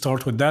good to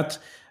start with that.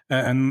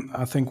 And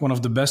I think one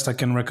of the best I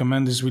can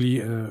recommend is really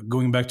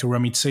going back to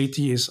Ramit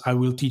Sethi, is I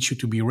Will Teach You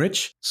to Be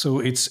Rich. So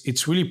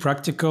it's really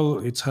practical.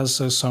 It has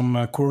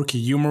some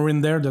quirky humor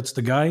in there. That's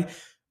the guy.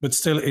 But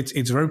still,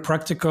 it's very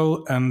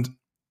practical, and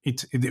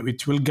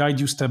it will guide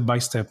you step by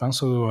step.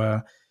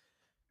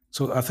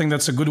 So I think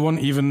that's a good one.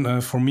 Even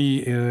for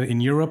me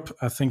in Europe,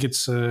 I think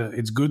it's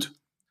good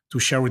to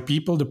share with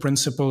people. The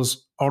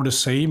principles are the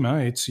same.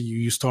 It's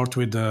you start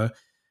with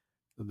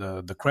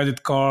the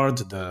credit card,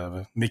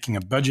 the making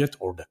a budget,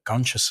 or the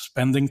conscious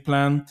spending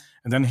plan.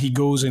 And then he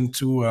goes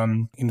into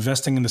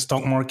investing in the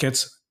stock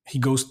markets. He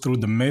goes through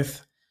the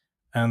myth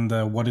and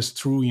what is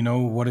true,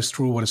 what is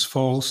true, what is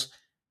false.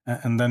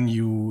 And then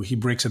he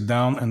breaks it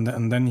down,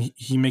 and then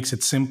he makes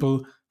it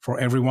simple for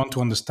everyone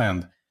to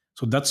understand.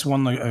 So that's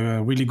one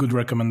a really good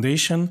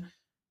recommendation.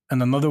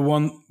 And another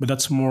one, but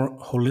that's more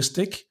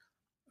holistic,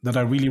 that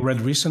I really read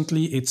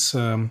recently. It's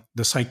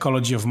The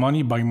Psychology of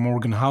Money by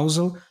Morgan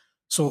Housel.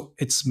 So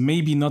it's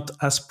maybe not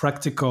as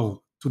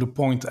practical to the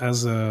point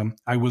as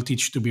I will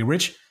teach to be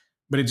rich,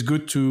 but it's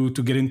good to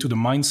get into the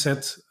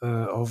mindset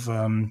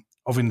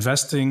of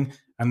investing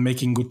and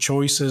making good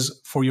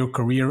choices for your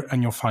career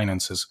and your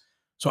finances.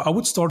 So I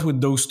would start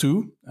with those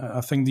two.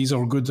 I think these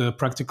are good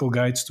practical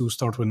guides to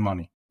start with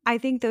money. I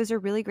think those are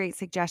really great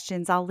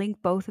suggestions. I'll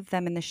link both of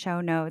them in the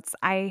show notes.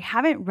 I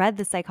haven't read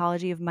The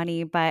Psychology of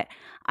Money, but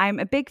I'm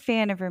a big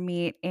fan of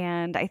Ramit,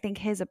 and I think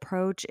his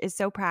approach is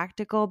so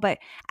practical, but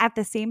at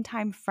the same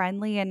time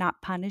friendly and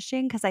not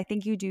punishing. Because I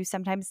think you do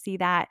sometimes see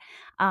that,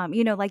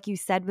 like you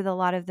said, with a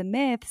lot of the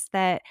myths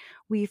that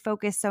we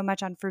focus so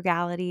much on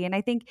frugality. And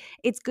I think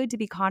it's good to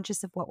be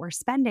conscious of what we're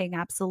spending,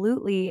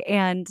 absolutely,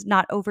 and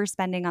not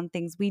overspending on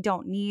things we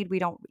don't need, we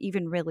don't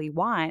even really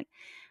want.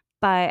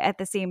 But at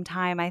the same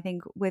time, I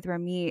think with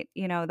Ramit,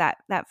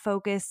 that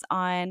focus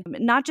on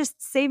not just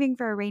saving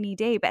for a rainy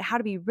day, but how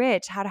to be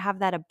rich, how to have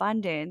that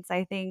abundance.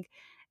 I think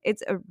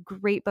it's a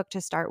great book to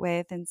start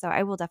with. And so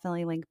I will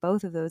definitely link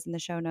both of those in the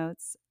show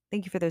notes.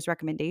 Thank you for those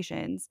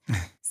recommendations.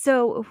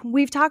 So,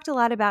 we've talked a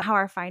lot about how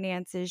our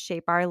finances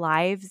shape our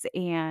lives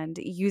and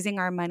using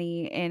our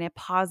money in a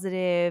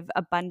positive,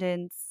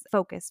 abundance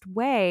focused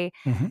way.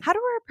 Mhm. How do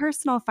our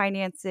personal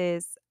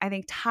finances, I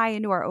think, tie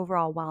into our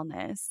overall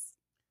wellness?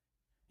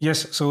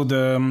 Yes, so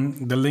the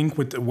link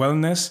with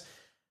wellness,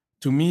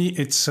 to me,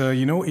 it's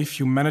if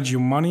you manage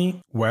your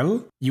money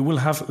well, you will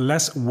have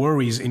less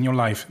worries in your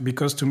life.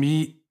 Because to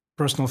me,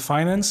 personal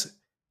finance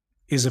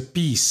is a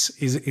piece,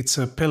 is it's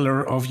a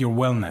pillar of your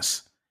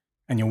wellness.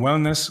 And your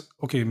wellness,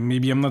 okay,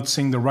 maybe I'm not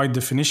saying the right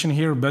definition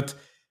here, but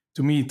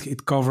to me,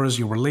 it covers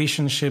your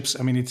relationships.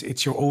 I mean,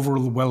 it's your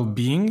overall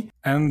well-being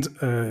and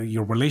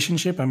your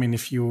relationship. I mean,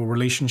 if your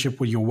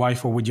relationship with your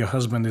wife or with your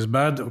husband is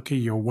bad, okay,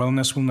 your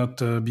wellness will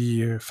not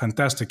be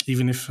fantastic,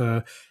 even if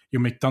you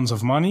make tons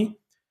of money.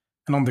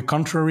 And on the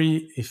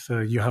contrary, if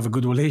you have a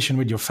good relation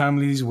with your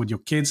families, with your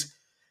kids,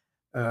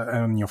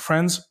 and your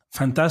friends,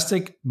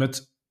 fantastic.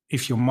 But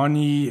if your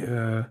money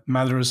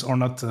matters are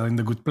not in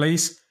the good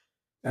place,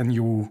 and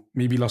you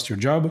maybe lost your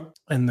job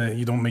and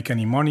you don't make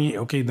any money,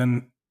 okay,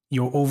 then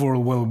your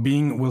overall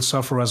well-being will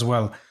suffer as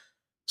well.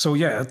 So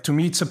yeah, to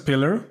me, it's a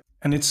pillar,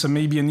 and it's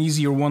maybe an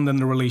easier one than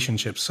the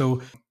relationship.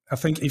 So I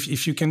think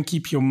if you can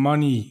keep your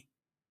money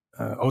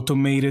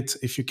automated,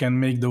 if you can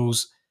make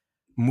those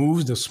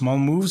moves, the small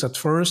moves at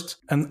first,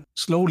 and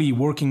slowly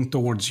working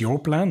towards your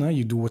plan.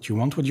 You do what you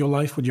want with your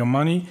life, with your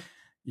money.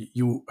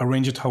 You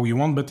arrange it how you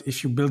want. But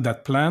if you build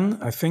that plan,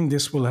 I think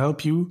this will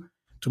help you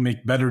to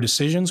make better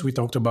decisions. We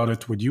talked about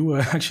it with you,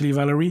 actually,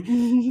 Valerie.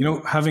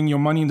 Having your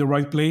money in the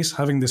right place,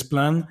 having this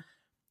plan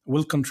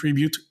will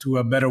contribute to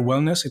a better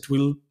wellness. It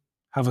will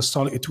have a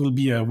solid. It will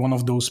be one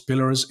of those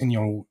pillars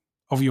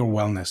of your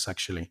wellness,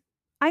 actually.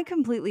 I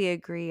completely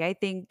agree. I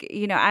think,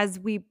 as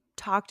we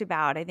talked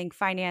about, I think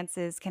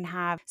finances can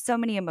have so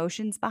many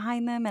emotions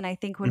behind them. And I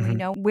think when we Mhm.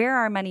 know where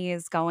our money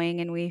is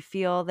going and we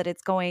feel that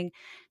it's going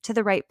to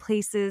the right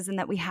places and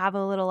that we have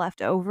a little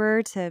left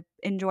over to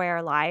enjoy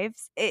our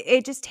lives,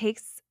 it just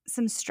takes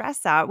some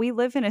stress out. We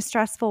live in a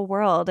stressful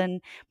world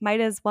and might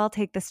as well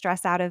take the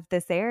stress out of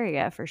this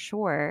area for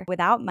sure.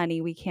 Without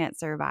money, we can't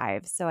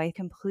survive. So I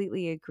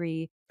completely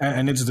agree.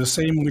 And it's the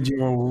same with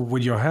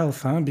your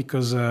health, huh?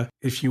 Because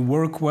if you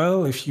work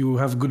well, if you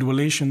have good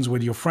relations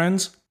with your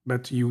friends,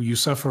 but you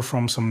suffer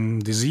from some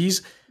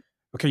disease,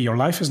 okay, your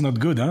life is not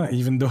good, huh?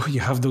 Even though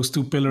you have those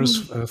two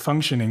pillars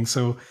functioning.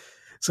 So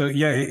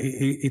yeah,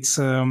 it's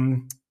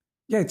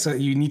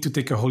you need to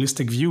take a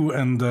holistic view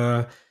and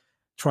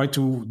try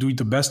to do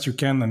the best you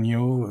can,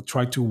 and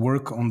try to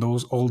work on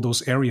all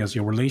those areas,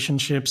 your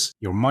relationships,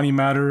 your money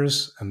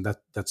matters, and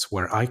that's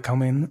where I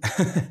come in.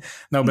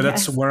 No, but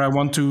that's Yes. where I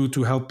want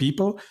to help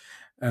people,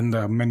 and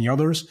many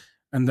others.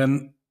 And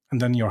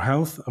then your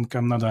health.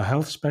 I'm not a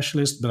health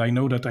specialist, but I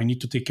know that I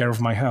need to take care of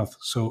my health.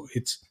 So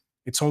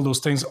it's all those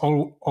things,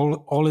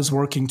 all is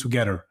working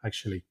together,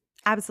 actually.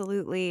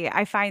 Absolutely.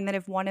 I find that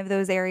if one of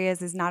those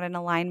areas is not in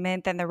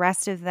alignment, then the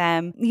rest of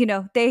them,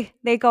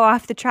 they go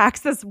off the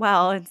tracks as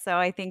well. And so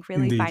I think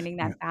really Indeed. finding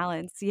Yeah. that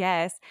balance.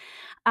 Yes.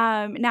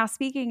 Now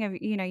speaking of,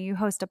 you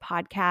host a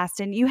podcast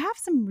and you have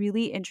some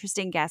really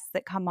interesting guests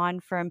that come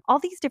on from all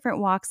these different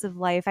walks of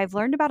life. I've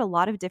learned about a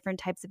lot of different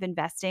types of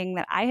investing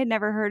that I had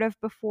never heard of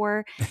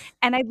before.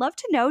 And I'd love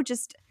to know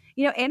just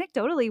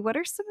anecdotally, what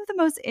are some of the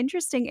most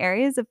interesting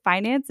areas of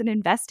finance and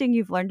investing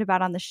you've learned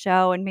about on the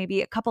show, and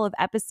maybe a couple of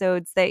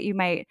episodes that you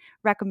might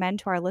recommend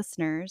to our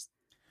listeners?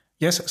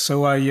 Yes.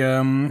 So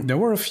there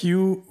were a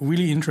few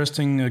really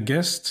interesting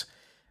guests,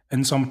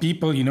 and some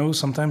people,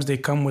 sometimes they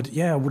come with,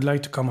 yeah, I would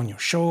like to come on your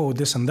show, or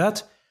this and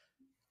that,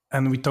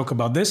 and we talk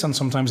about this, and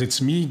sometimes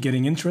it's me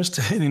getting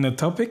interested in a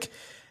topic.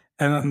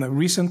 And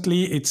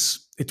recently,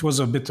 it was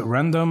a bit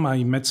random.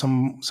 I met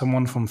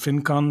someone from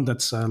FinCon,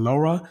 that's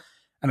Laura,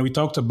 and we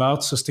talked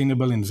about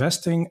sustainable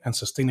investing and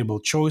sustainable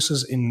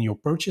choices in your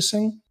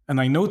purchasing.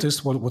 And I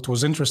noticed what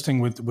was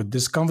interesting with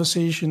this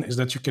conversation is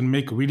that you can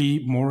make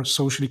really more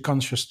socially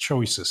conscious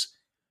choices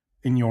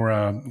in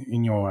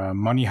your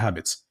money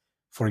habits.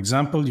 For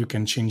example, you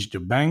can change the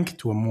bank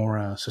to a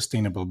more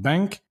sustainable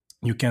bank.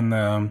 You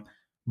can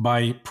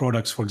buy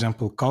products, for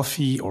example,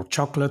 coffee or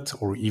chocolate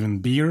or even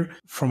beer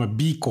from a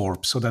B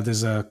Corp. So that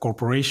is a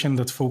corporation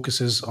that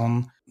focuses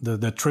on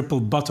the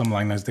triple bottom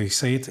line, as they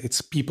say it.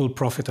 It's people,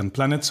 profit, and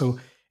planet. So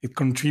it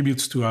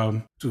contributes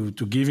to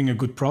giving a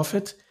good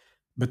profit,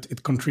 but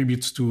it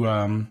contributes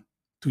to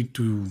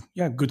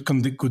yeah,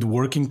 good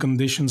working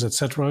conditions,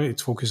 etc.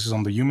 It focuses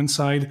on the human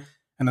side,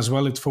 and as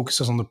well it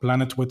focuses on the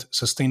planet with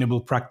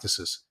sustainable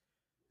practices.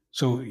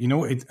 So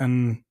it,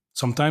 and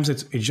sometimes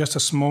it's just a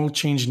small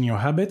change in your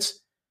habits,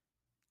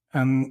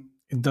 and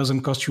it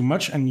doesn't cost you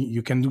much, and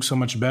you can do so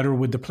much better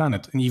with the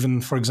planet. And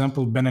even, for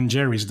example, Ben and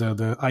Jerry's,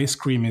 the ice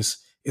cream is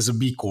a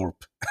B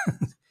Corp.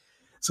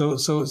 So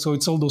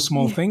it's all those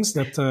small Yeah. things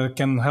that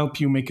can help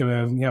you make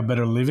a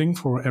better living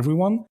for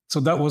everyone. So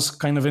that was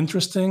kind of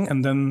interesting.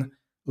 And then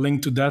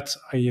linked to that,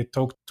 I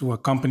talked to a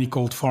company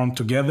called Farm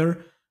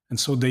Together, and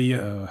so they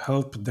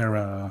help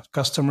their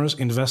customers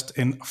invest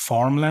in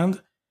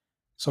farmland.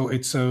 So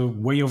it's a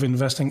way of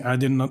investing I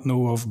did not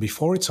know of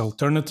before. It's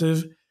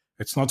alternative.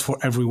 It's not for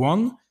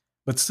everyone,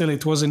 but still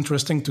it was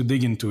interesting to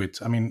dig into it.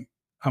 I mean,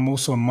 I'm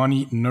also a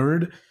money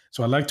nerd,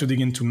 so I like to dig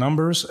into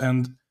numbers.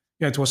 And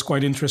yeah, it was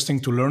quite interesting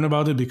to learn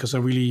about it because I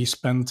really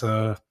spent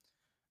a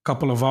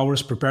couple of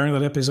hours preparing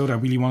that episode. I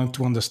really wanted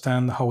to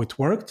understand how it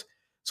worked.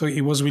 So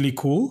it was really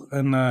cool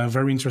and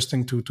very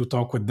interesting to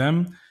talk with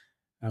them.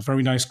 A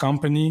very nice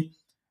company.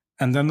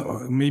 And then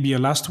maybe a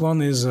last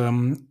one is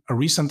a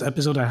recent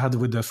episode I had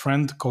with a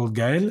friend called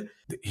Gael.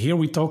 Here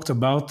we talked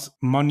about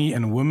money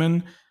and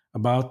women,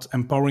 about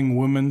empowering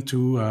women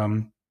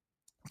to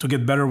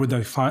get better with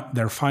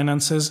their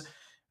finances.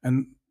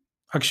 And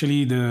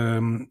actually,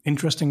 the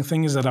interesting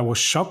thing is that I was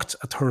shocked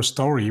at her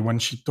story when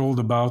she told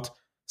about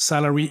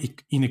salary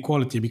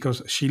inequality,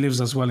 because she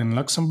lives as well in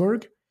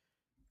Luxembourg.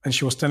 And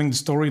she was telling the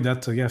story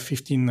that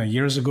 15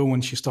 years ago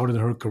when she started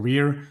her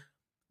career,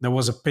 there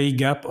was a pay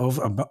gap of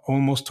about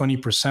almost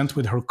 20%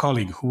 with her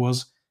colleague who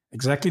was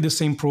exactly the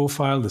same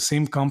profile, the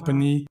same Wow.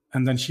 company.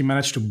 And then she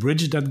managed to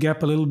bridge that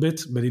gap a little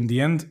bit. But in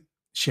the end,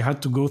 she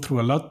had to go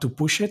through a lot to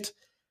push it,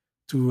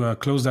 to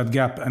close that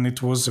gap. And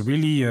it was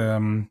really,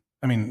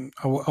 I mean,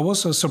 I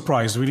was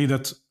surprised really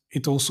that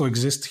it also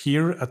exists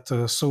here at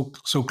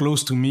so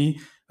close to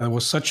me. There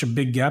was such a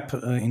big gap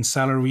in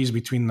salaries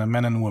between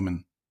men and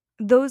women.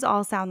 Those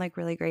all sound like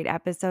really great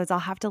episodes. I'll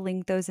have to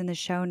link those in the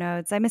show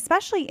notes. I'm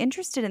especially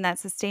interested in that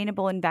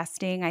sustainable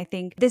investing. I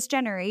think this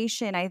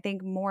generation, I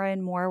think more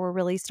and more we're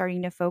really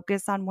starting to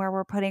focus on where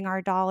we're putting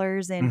our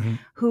dollars and Hmm.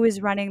 who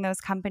is running those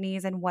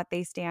companies and what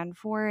they stand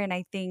for. And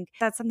I think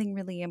that's something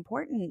really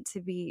important to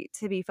be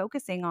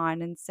focusing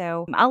on. And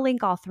so I'll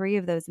link all three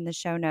of those in the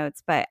show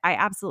notes. But I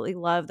absolutely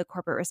love the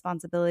corporate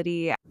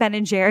responsibility. Ben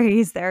and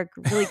Jerry's, they're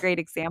a really great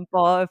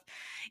example of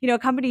a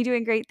company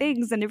doing great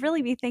things and to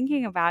really be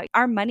thinking about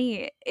our money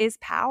is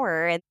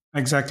power. And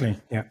Exactly.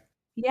 Yeah.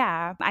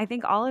 yeah, I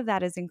think all of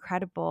that is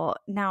incredible.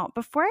 Now,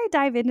 before I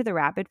dive into the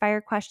rapid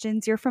fire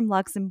questions, you're from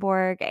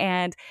Luxembourg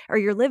and or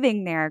you're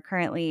living there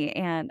currently,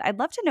 and I'd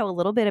love to know a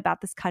little bit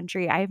about this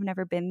country. I've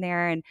never been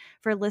there, and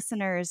for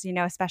listeners,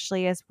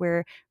 especially as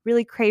we're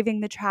really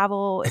craving the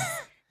travel, it's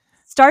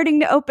starting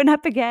to open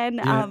up again.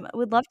 Yeah.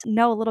 Would love to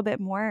know a little bit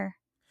more.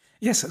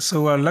 Yes.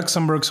 So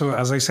Luxembourg, so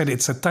as I said,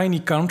 it's a tiny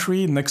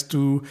country next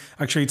to,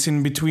 actually, it's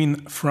in between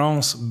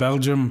France,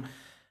 Belgium,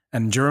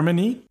 and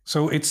Germany.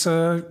 So it's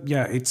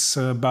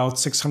about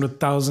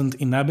 600,000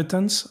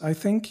 inhabitants, I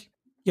think.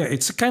 Yeah,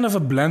 it's a kind of a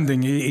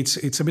blending.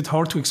 It's a bit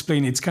hard to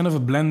explain. It's kind of a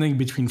blending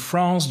between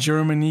France,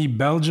 Germany,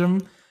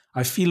 Belgium.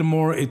 I feel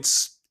more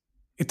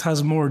it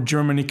has more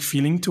Germanic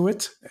feeling to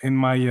it in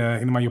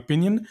my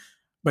opinion.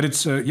 But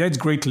it's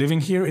great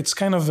living here. It's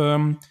kind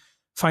of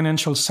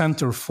financial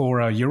center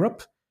for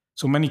Europe.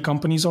 So many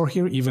companies are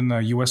here, even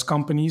US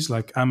companies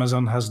like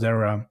Amazon has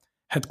their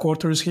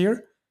headquarters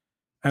here.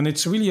 And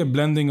it's really a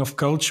blending of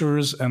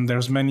cultures, and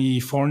there's many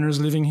foreigners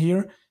living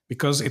here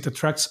because it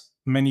attracts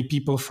many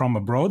people from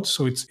abroad.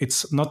 So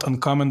it's not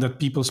uncommon that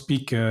people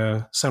speak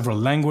several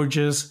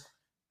languages,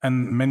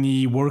 and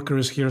many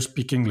workers here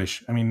speak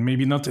English. I mean,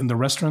 maybe not in the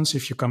restaurants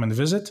if you come and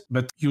visit,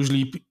 but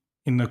usually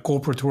in the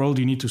corporate world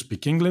you need to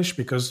speak English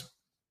because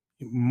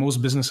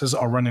most businesses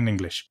are run in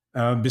English.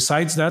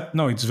 Besides that,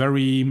 no, it's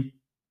very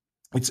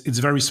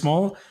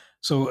small.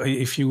 So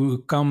if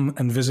you come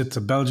and visit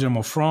Belgium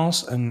or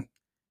France and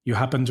you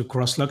happen to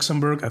cross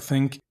Luxembourg, I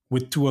think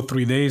with 2 or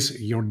 3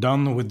 days you're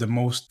done with the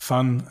most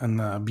fun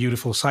and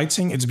beautiful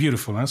sightseeing. It's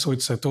beautiful, huh? So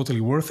it's totally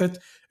worth it.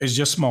 It's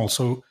just small,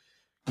 so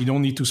you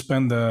don't need to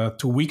spend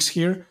 2 weeks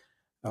here.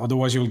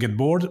 Otherwise, you'll get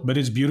bored. But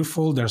it's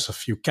beautiful. There's a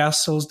few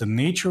castles. The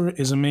nature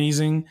is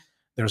amazing.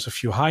 There's a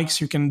few hikes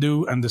you can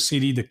do, and the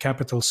city, the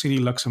capital city,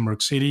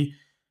 Luxembourg City,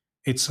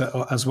 it's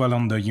as well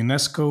on the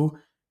UNESCO,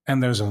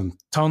 and there's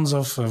tons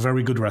of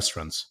very good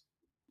restaurants.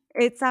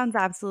 It sounds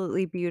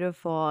absolutely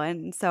beautiful,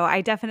 and so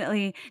I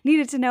definitely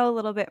needed to know a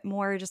little bit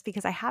more just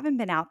because I haven't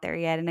been out there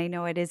yet, and I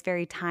know it is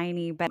very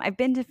tiny, but I've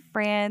been to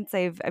France,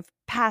 I've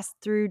passed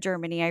through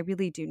Germany. I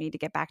really do need to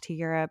get back to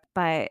Europe,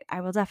 but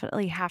I will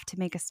definitely have to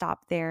make a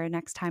stop there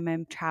next time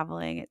I'm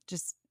traveling. It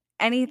just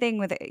anything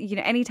with,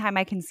 anytime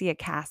I can see a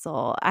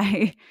castle,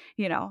 I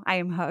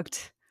am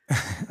hooked.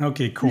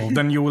 Okay, cool.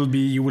 Then you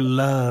will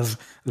love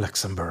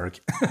Luxembourg.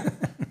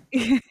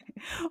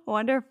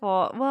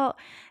 Wonderful. Well,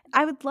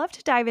 I would love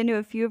to dive into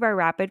a few of our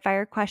rapid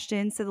fire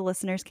questions so the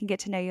listeners can get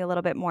to know you a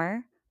little bit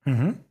more.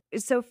 Hmm.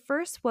 So,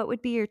 first, what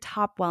would be your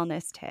top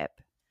wellness tip?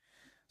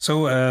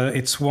 So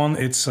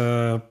it's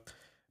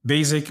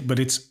basic, but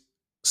it's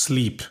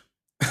sleep.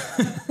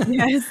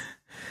 Yes.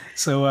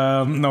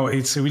 So no,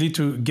 it's really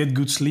to get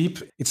good sleep.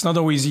 It's not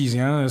always easy.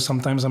 Huh?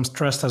 Sometimes I'm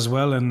stressed as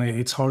well, and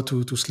it's hard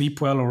to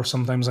sleep well. Or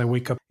sometimes I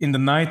wake up in the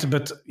night.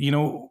 But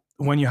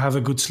when you have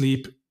a good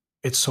sleep,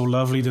 it's so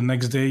lovely. The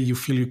next day, you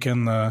feel you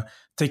can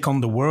take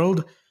on the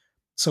world.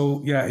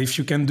 So yeah, if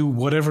you can do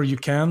whatever you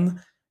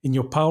can in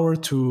your power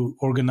to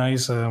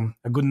organize a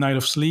good night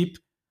of sleep,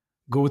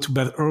 go to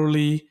bed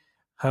early,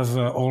 have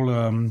all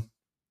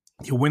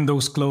your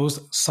windows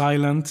closed,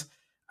 silent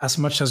as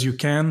much as you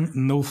can,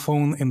 no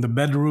phone in the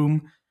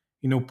bedroom.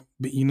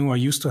 I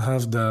used to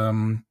have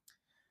the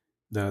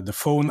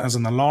phone as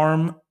an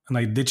alarm, and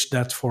I ditched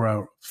that for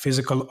a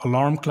physical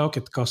alarm clock.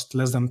 It cost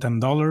less than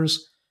 $10,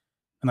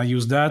 and I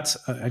use that.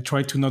 I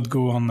try to not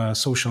go on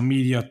social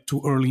media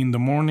too early in the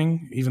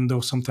morning, even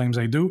though sometimes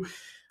I do.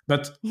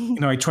 But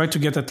I try to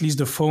get at least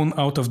the phone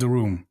out of the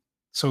room,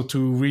 so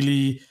to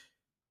really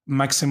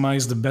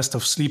maximize the best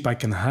of sleep I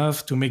can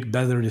have, to make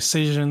better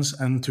decisions,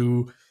 and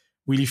to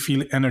really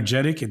feel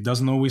energetic. It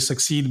doesn't always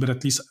succeed, but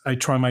at least I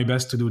try my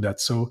best to do that.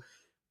 So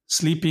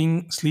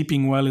sleeping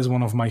well is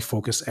one of my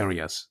focus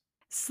areas.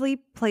 Sleep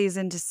plays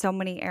into so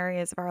many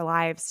areas of our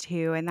lives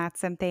too, and that's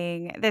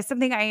something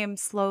I am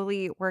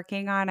slowly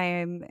working on. I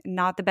am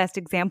not the best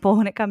example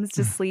when it comes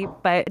to sleep,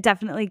 but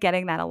definitely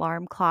getting that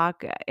alarm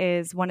clock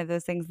is one of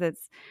those things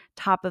that's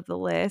top of the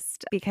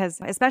list, because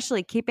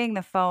especially keeping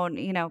the phone,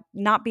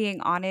 not being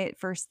on it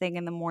first thing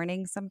in the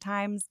morning,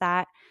 sometimes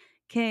that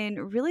can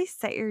really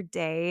set your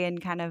day in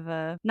kind of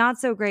a not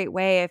so great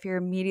way if you're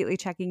immediately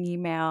checking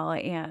email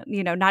and,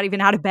 not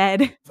even out of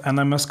bed. And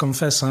I must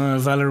confess,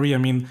 Valerie, I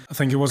mean, I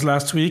think it was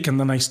last week, and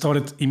then I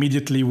started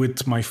immediately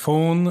with my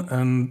phone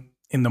and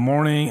in the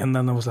morning, and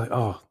then I was like,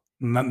 oh,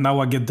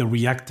 now I get the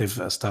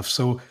reactive stuff.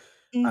 So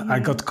I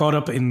Mhm. got caught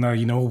up in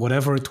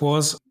whatever it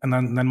was, and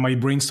then my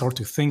brain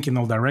started to think in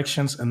all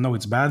directions. And no,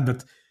 it's bad,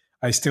 but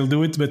I still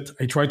do it. But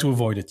I try to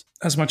avoid it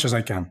as much as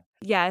I can.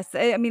 Yes,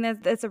 I mean,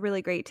 that's a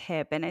really great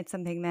tip, and it's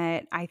something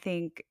that I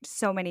think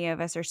so many of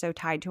us are so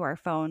tied to our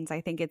phones.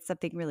 I think it's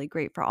something really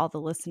great for all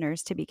the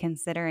listeners to be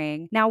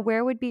considering. Now,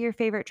 where would be your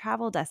favorite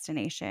travel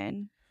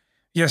destination?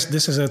 Yes,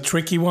 this is a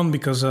tricky one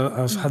because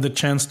I've Mm. had the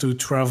chance to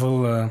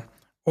travel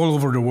all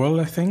over the world.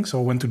 I think so.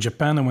 I went to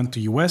Japan, I went to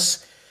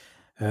US,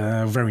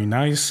 very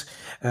nice.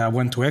 I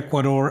went to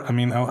Ecuador. I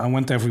mean, I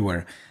went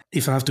everywhere.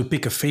 If I have to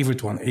pick a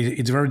favorite one,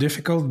 it's very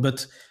difficult.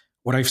 But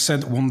what I've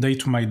said one day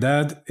to my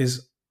dad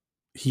is,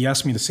 he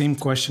asked me the same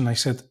question. I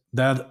said,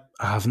 Dad,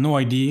 I have no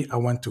idea. I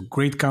went to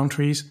great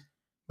countries,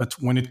 but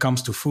when it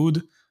comes to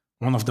food,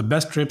 one of the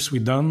best trips we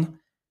done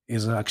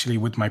is actually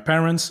with my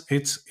parents.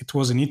 It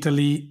was in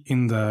Italy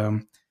in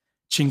the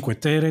Cinque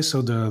Terre.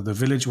 So the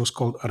village was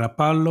called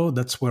Rapallo.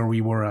 That's where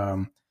we were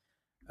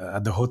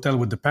at the hotel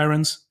with the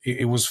parents.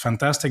 It was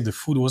fantastic. The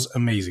food was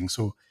amazing.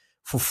 So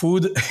for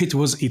food, it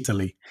was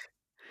Italy.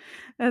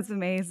 That's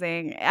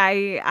amazing.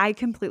 I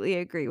completely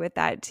agree with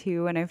that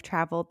too. When I've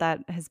traveled, that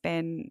has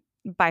been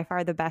by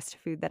far the best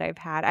food that I've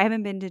had. I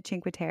haven't been to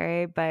Cinque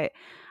Terre, but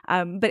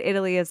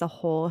Italy as a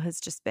whole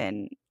has just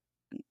been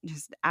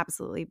just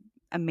absolutely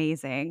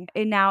amazing.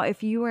 And now,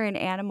 if you were an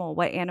animal,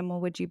 what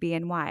animal would you be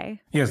and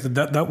why? Yes,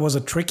 that was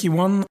a tricky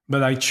one,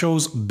 but I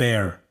chose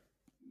bear.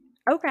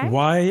 Okay.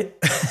 Why?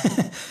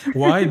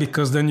 Why?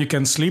 Because then you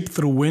can sleep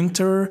through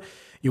winter.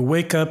 You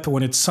wake up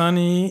when it's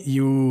sunny.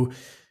 You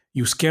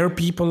scare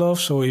people off.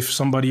 So if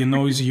somebody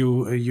annoys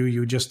you,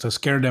 you just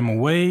scare them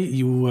away.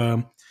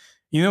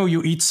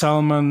 You eat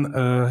salmon.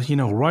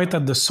 Right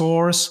at the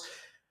source.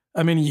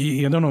 I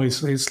mean, I don't know.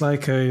 It's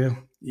like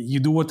you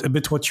do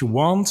what you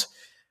want.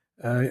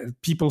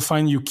 People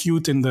find you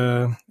cute in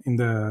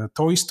the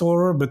toy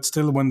store, but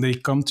still, when they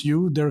come to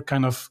you, they're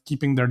kind of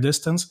keeping their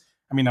distance.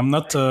 I mean, I'm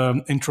not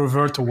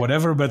introvert or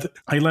whatever, but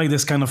I like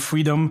this kind of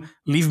freedom.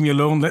 Leave me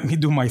alone. Let me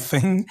do my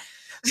thing.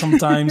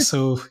 Sometimes,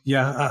 so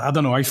yeah, I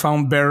don't know. I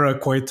found Bear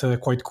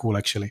quite cool,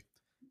 actually.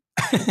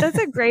 That's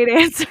a great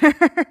answer.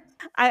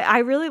 I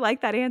really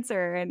like that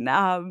answer. And,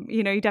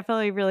 you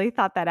definitely really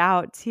thought that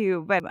out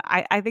too. But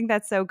I think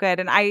that's so good.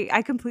 And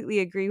I completely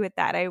agree with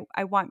that.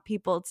 I want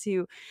people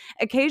to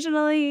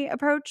occasionally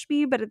approach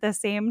me, but at the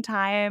same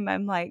time,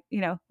 I'm like,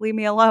 leave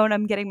me alone.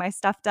 I'm getting my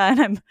stuff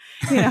done.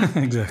 You know,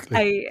 Exactly.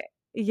 I,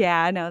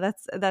 yeah, no,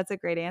 that's a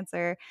great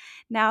answer.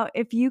 Now,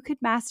 if you could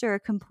master a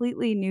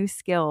completely new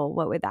skill,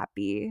 what would that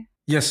be?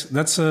 Yes,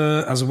 that's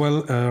as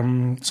well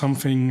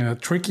something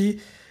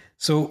tricky.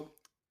 So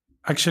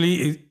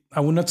actually, I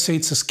would not say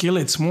it's a skill.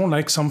 It's more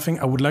like something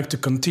I would like to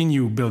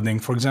continue building.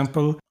 For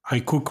example, I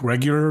cook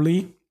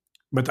regularly,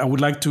 but I would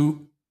like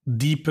to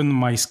deepen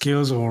my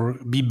skills or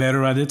be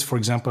better at it. For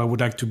example, I would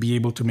like to be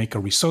able to make a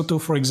risotto,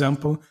 for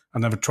example. I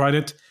never tried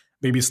it.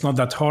 maybe it's not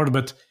that hard,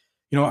 but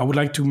I would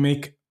like to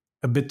make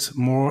a bit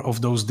more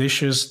of those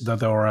dishes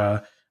that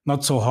are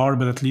not so hard,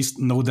 but at least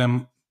know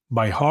them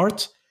by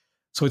heart.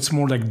 So it's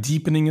more like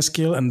deepening a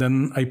skill. And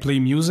then I play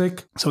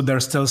music. So there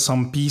are still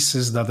some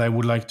pieces that I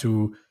would like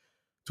to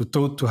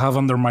have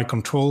under my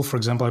control. For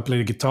example, I play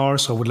the guitar,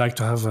 so I would like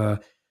to have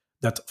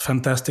that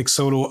fantastic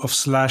solo of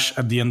Slash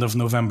at the end of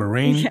November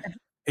Rain. Yeah.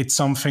 It's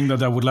something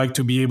that I would like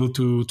to be able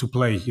to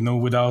play,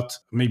 without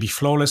maybe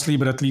flawlessly,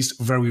 but at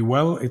least very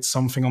well. It's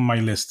something on my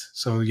list.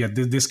 So yeah,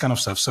 this kind of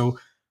stuff. So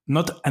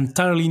not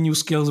entirely new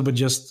skills, but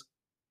just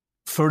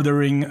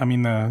furthering,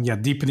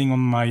 deepening on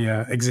my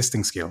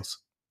existing skills.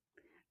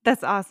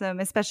 That's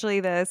awesome, especially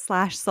the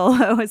Slash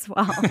solo as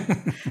well.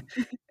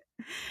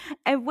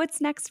 And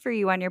what's next for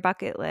you on your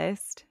bucket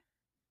list?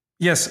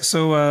 Yes,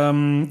 so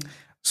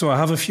I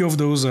have a few of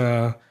those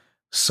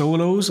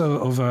solos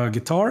of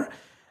guitar,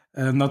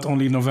 not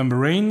only November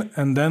Rain,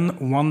 and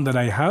then one that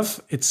I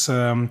have, it's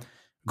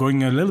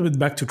going a little bit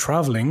back to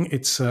traveling.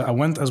 It's I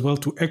went as well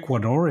to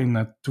Ecuador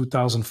in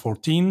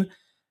 2014,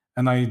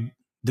 and I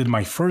did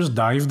my first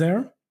dive there.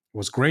 It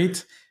was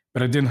great,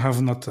 but I didn't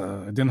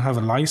have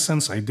a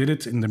license. I did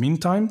it in the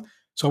meantime,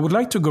 so I would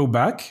like to go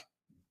back,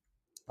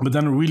 but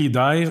then really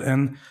dive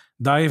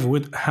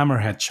with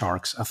hammerhead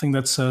sharks. I think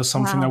that's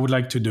something I would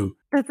like to do.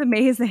 That's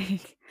amazing.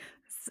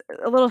 It's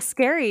a little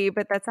scary,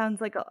 but that sounds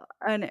like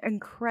an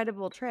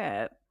incredible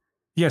trip.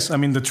 Yes,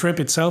 the trip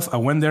itself, I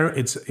went there.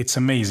 It's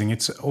amazing.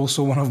 It's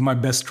also one of my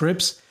best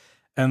trips.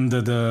 And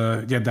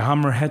the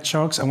hammerhead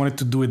sharks, I wanted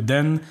to do it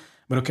then,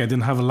 but okay, I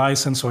didn't have a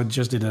license, so I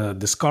just did a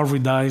discovery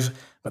dive.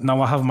 But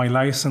now I have my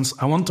license.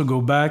 I want to go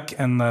back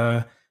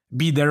and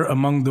be there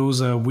among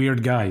those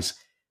weird guys.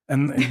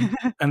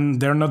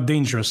 And they're not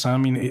dangerous.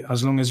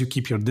 As long as you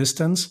keep your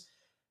distance,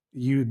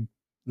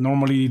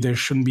 normally there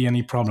shouldn't be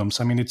any problems.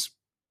 It's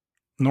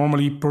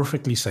normally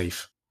perfectly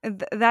safe.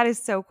 That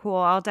is so cool.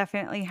 I'll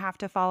definitely have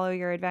to follow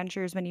your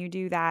adventures when you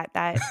do that.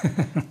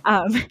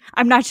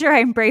 I'm not sure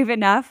I'm brave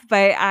enough,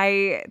 but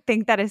I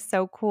think that is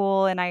so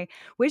cool. And I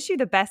wish you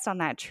the best on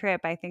that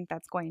trip. I think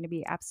that's going to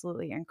be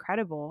absolutely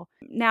incredible.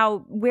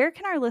 Now, where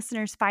can our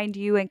listeners find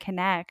you and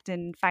connect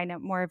and find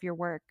out more of your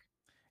work?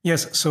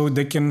 Yes, so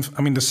they can,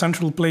 the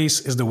central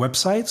place is the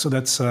website. So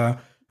that's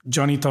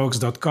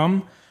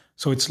johnnytalks.com.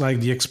 So it's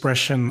like the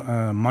expression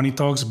money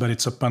talks, but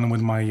it's a pun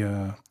with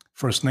my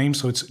first name.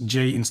 So it's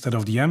J instead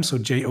of the M. So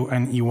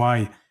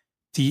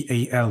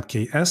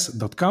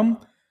JONEYTALKS.com.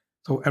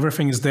 So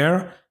everything is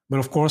there. But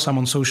of course, I'm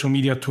on social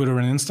media, Twitter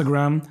and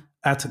Instagram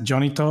at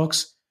Johnny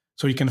Talks.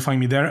 So you can find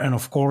me there. And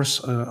of course,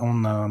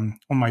 on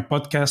my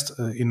podcast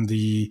in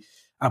the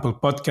Apple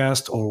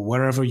Podcast or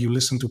wherever you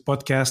listen to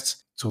podcasts.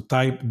 So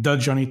type the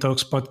Johnny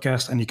Talks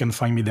podcast and you can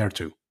find me there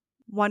too.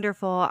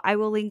 Wonderful. I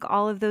will link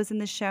all of those in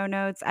the show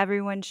notes.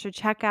 Everyone should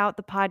check out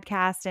the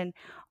podcast and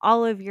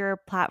all of your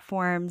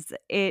platforms.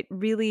 It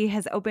really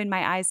has opened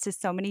my eyes to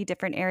so many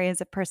different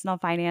areas of personal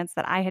finance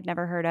that I had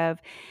never heard of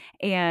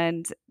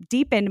and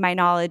deepened my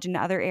knowledge in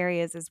other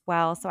areas as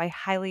well. So I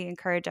highly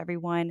encourage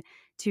everyone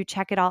to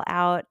check it all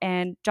out.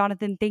 And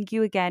Jonathan, thank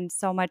you again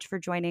so much for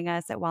joining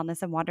us at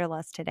Wellness and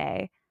Wanderlust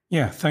today.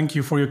 Yeah, thank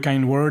you for your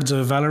kind words,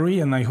 Valerie,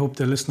 and I hope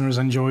the listeners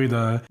enjoyed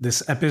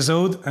this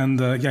episode.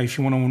 And if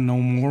you want to know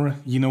more,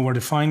 you know where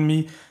to find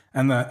me.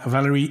 And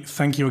Valerie,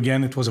 thank you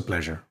again. It was a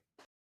pleasure.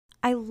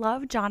 I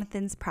love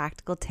Jonathan's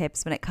practical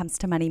tips when it comes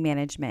to money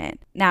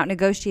management. Now,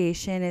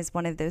 negotiation is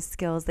one of those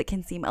skills that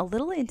can seem a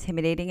little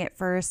intimidating at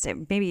first,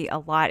 maybe a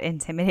lot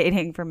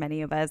intimidating for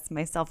many of us,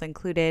 myself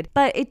included,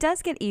 but it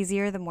does get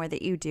easier the more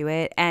that you do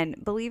it.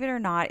 And believe it or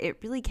not, it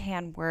really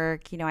can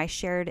work. I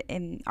shared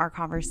in our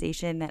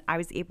conversation that I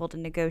was able to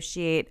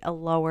negotiate a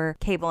lower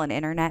cable and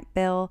internet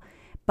bill.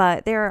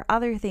 But there are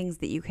other things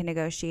that you can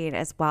negotiate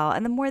as well.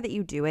 And the more that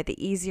you do it,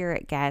 the easier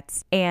it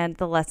gets and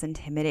the less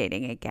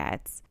intimidating it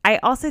gets. I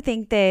also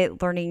think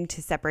that learning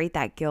to separate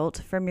that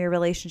guilt from your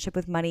relationship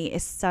with money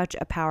is such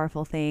a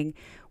powerful thing.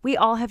 We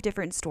all have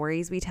different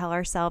stories we tell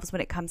ourselves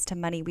when it comes to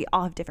money. We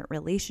all have different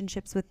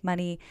relationships with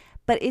money,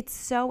 but it's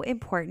so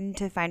important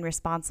to find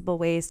responsible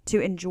ways to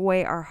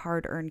enjoy our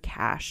hard-earned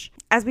cash.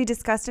 As we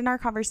discussed in our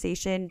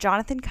conversation,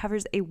 Jonathan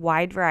covers a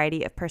wide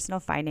variety of personal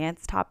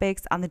finance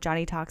topics on the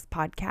Johnny Talks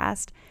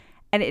podcast,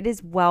 and it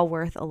is well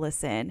worth a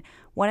listen.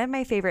 One of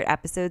my favorite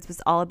episodes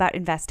was all about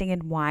investing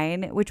in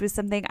wine, which was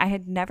something I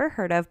had never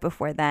heard of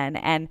before then,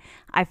 and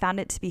I found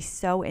it to be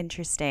so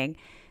interesting.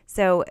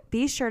 So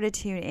be sure to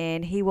tune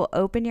in. He will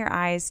open your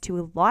eyes to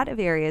a lot of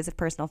areas of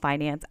personal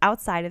finance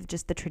outside of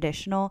just the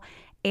traditional,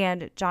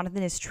 and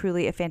Jonathan is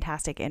truly a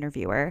fantastic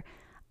interviewer.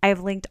 I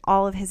have linked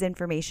all of his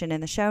information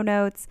in the show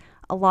notes,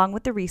 along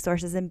with the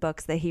resources and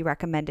books that he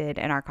recommended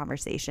in our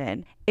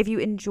conversation. If you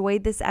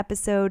enjoyed this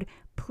episode,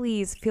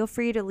 please feel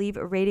free to leave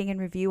a rating and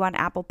review on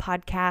Apple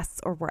Podcasts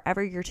or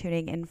wherever you're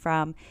tuning in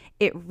from.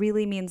 It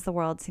really means the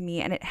world to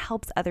me, and it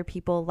helps other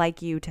people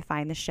like you to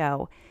find the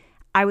show.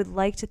 I would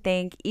like to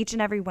thank each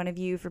and every one of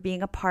you for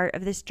being a part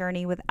of this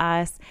journey with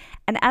us.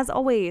 And as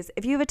always,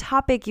 if you have a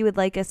topic you would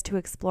like us to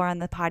explore on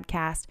the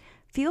podcast,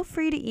 feel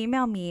free to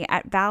email me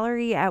at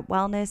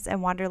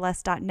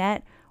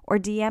valerie@wellnessandwanderlust.net or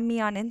DM me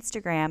on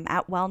Instagram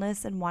at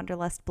Wellness and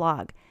Wanderlust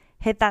blog.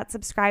 Hit that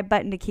subscribe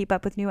button to keep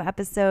up with new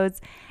episodes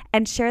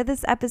and share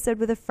this episode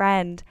with a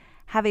friend.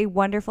 Have a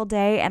wonderful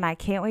day, and I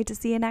can't wait to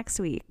see you next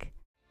week.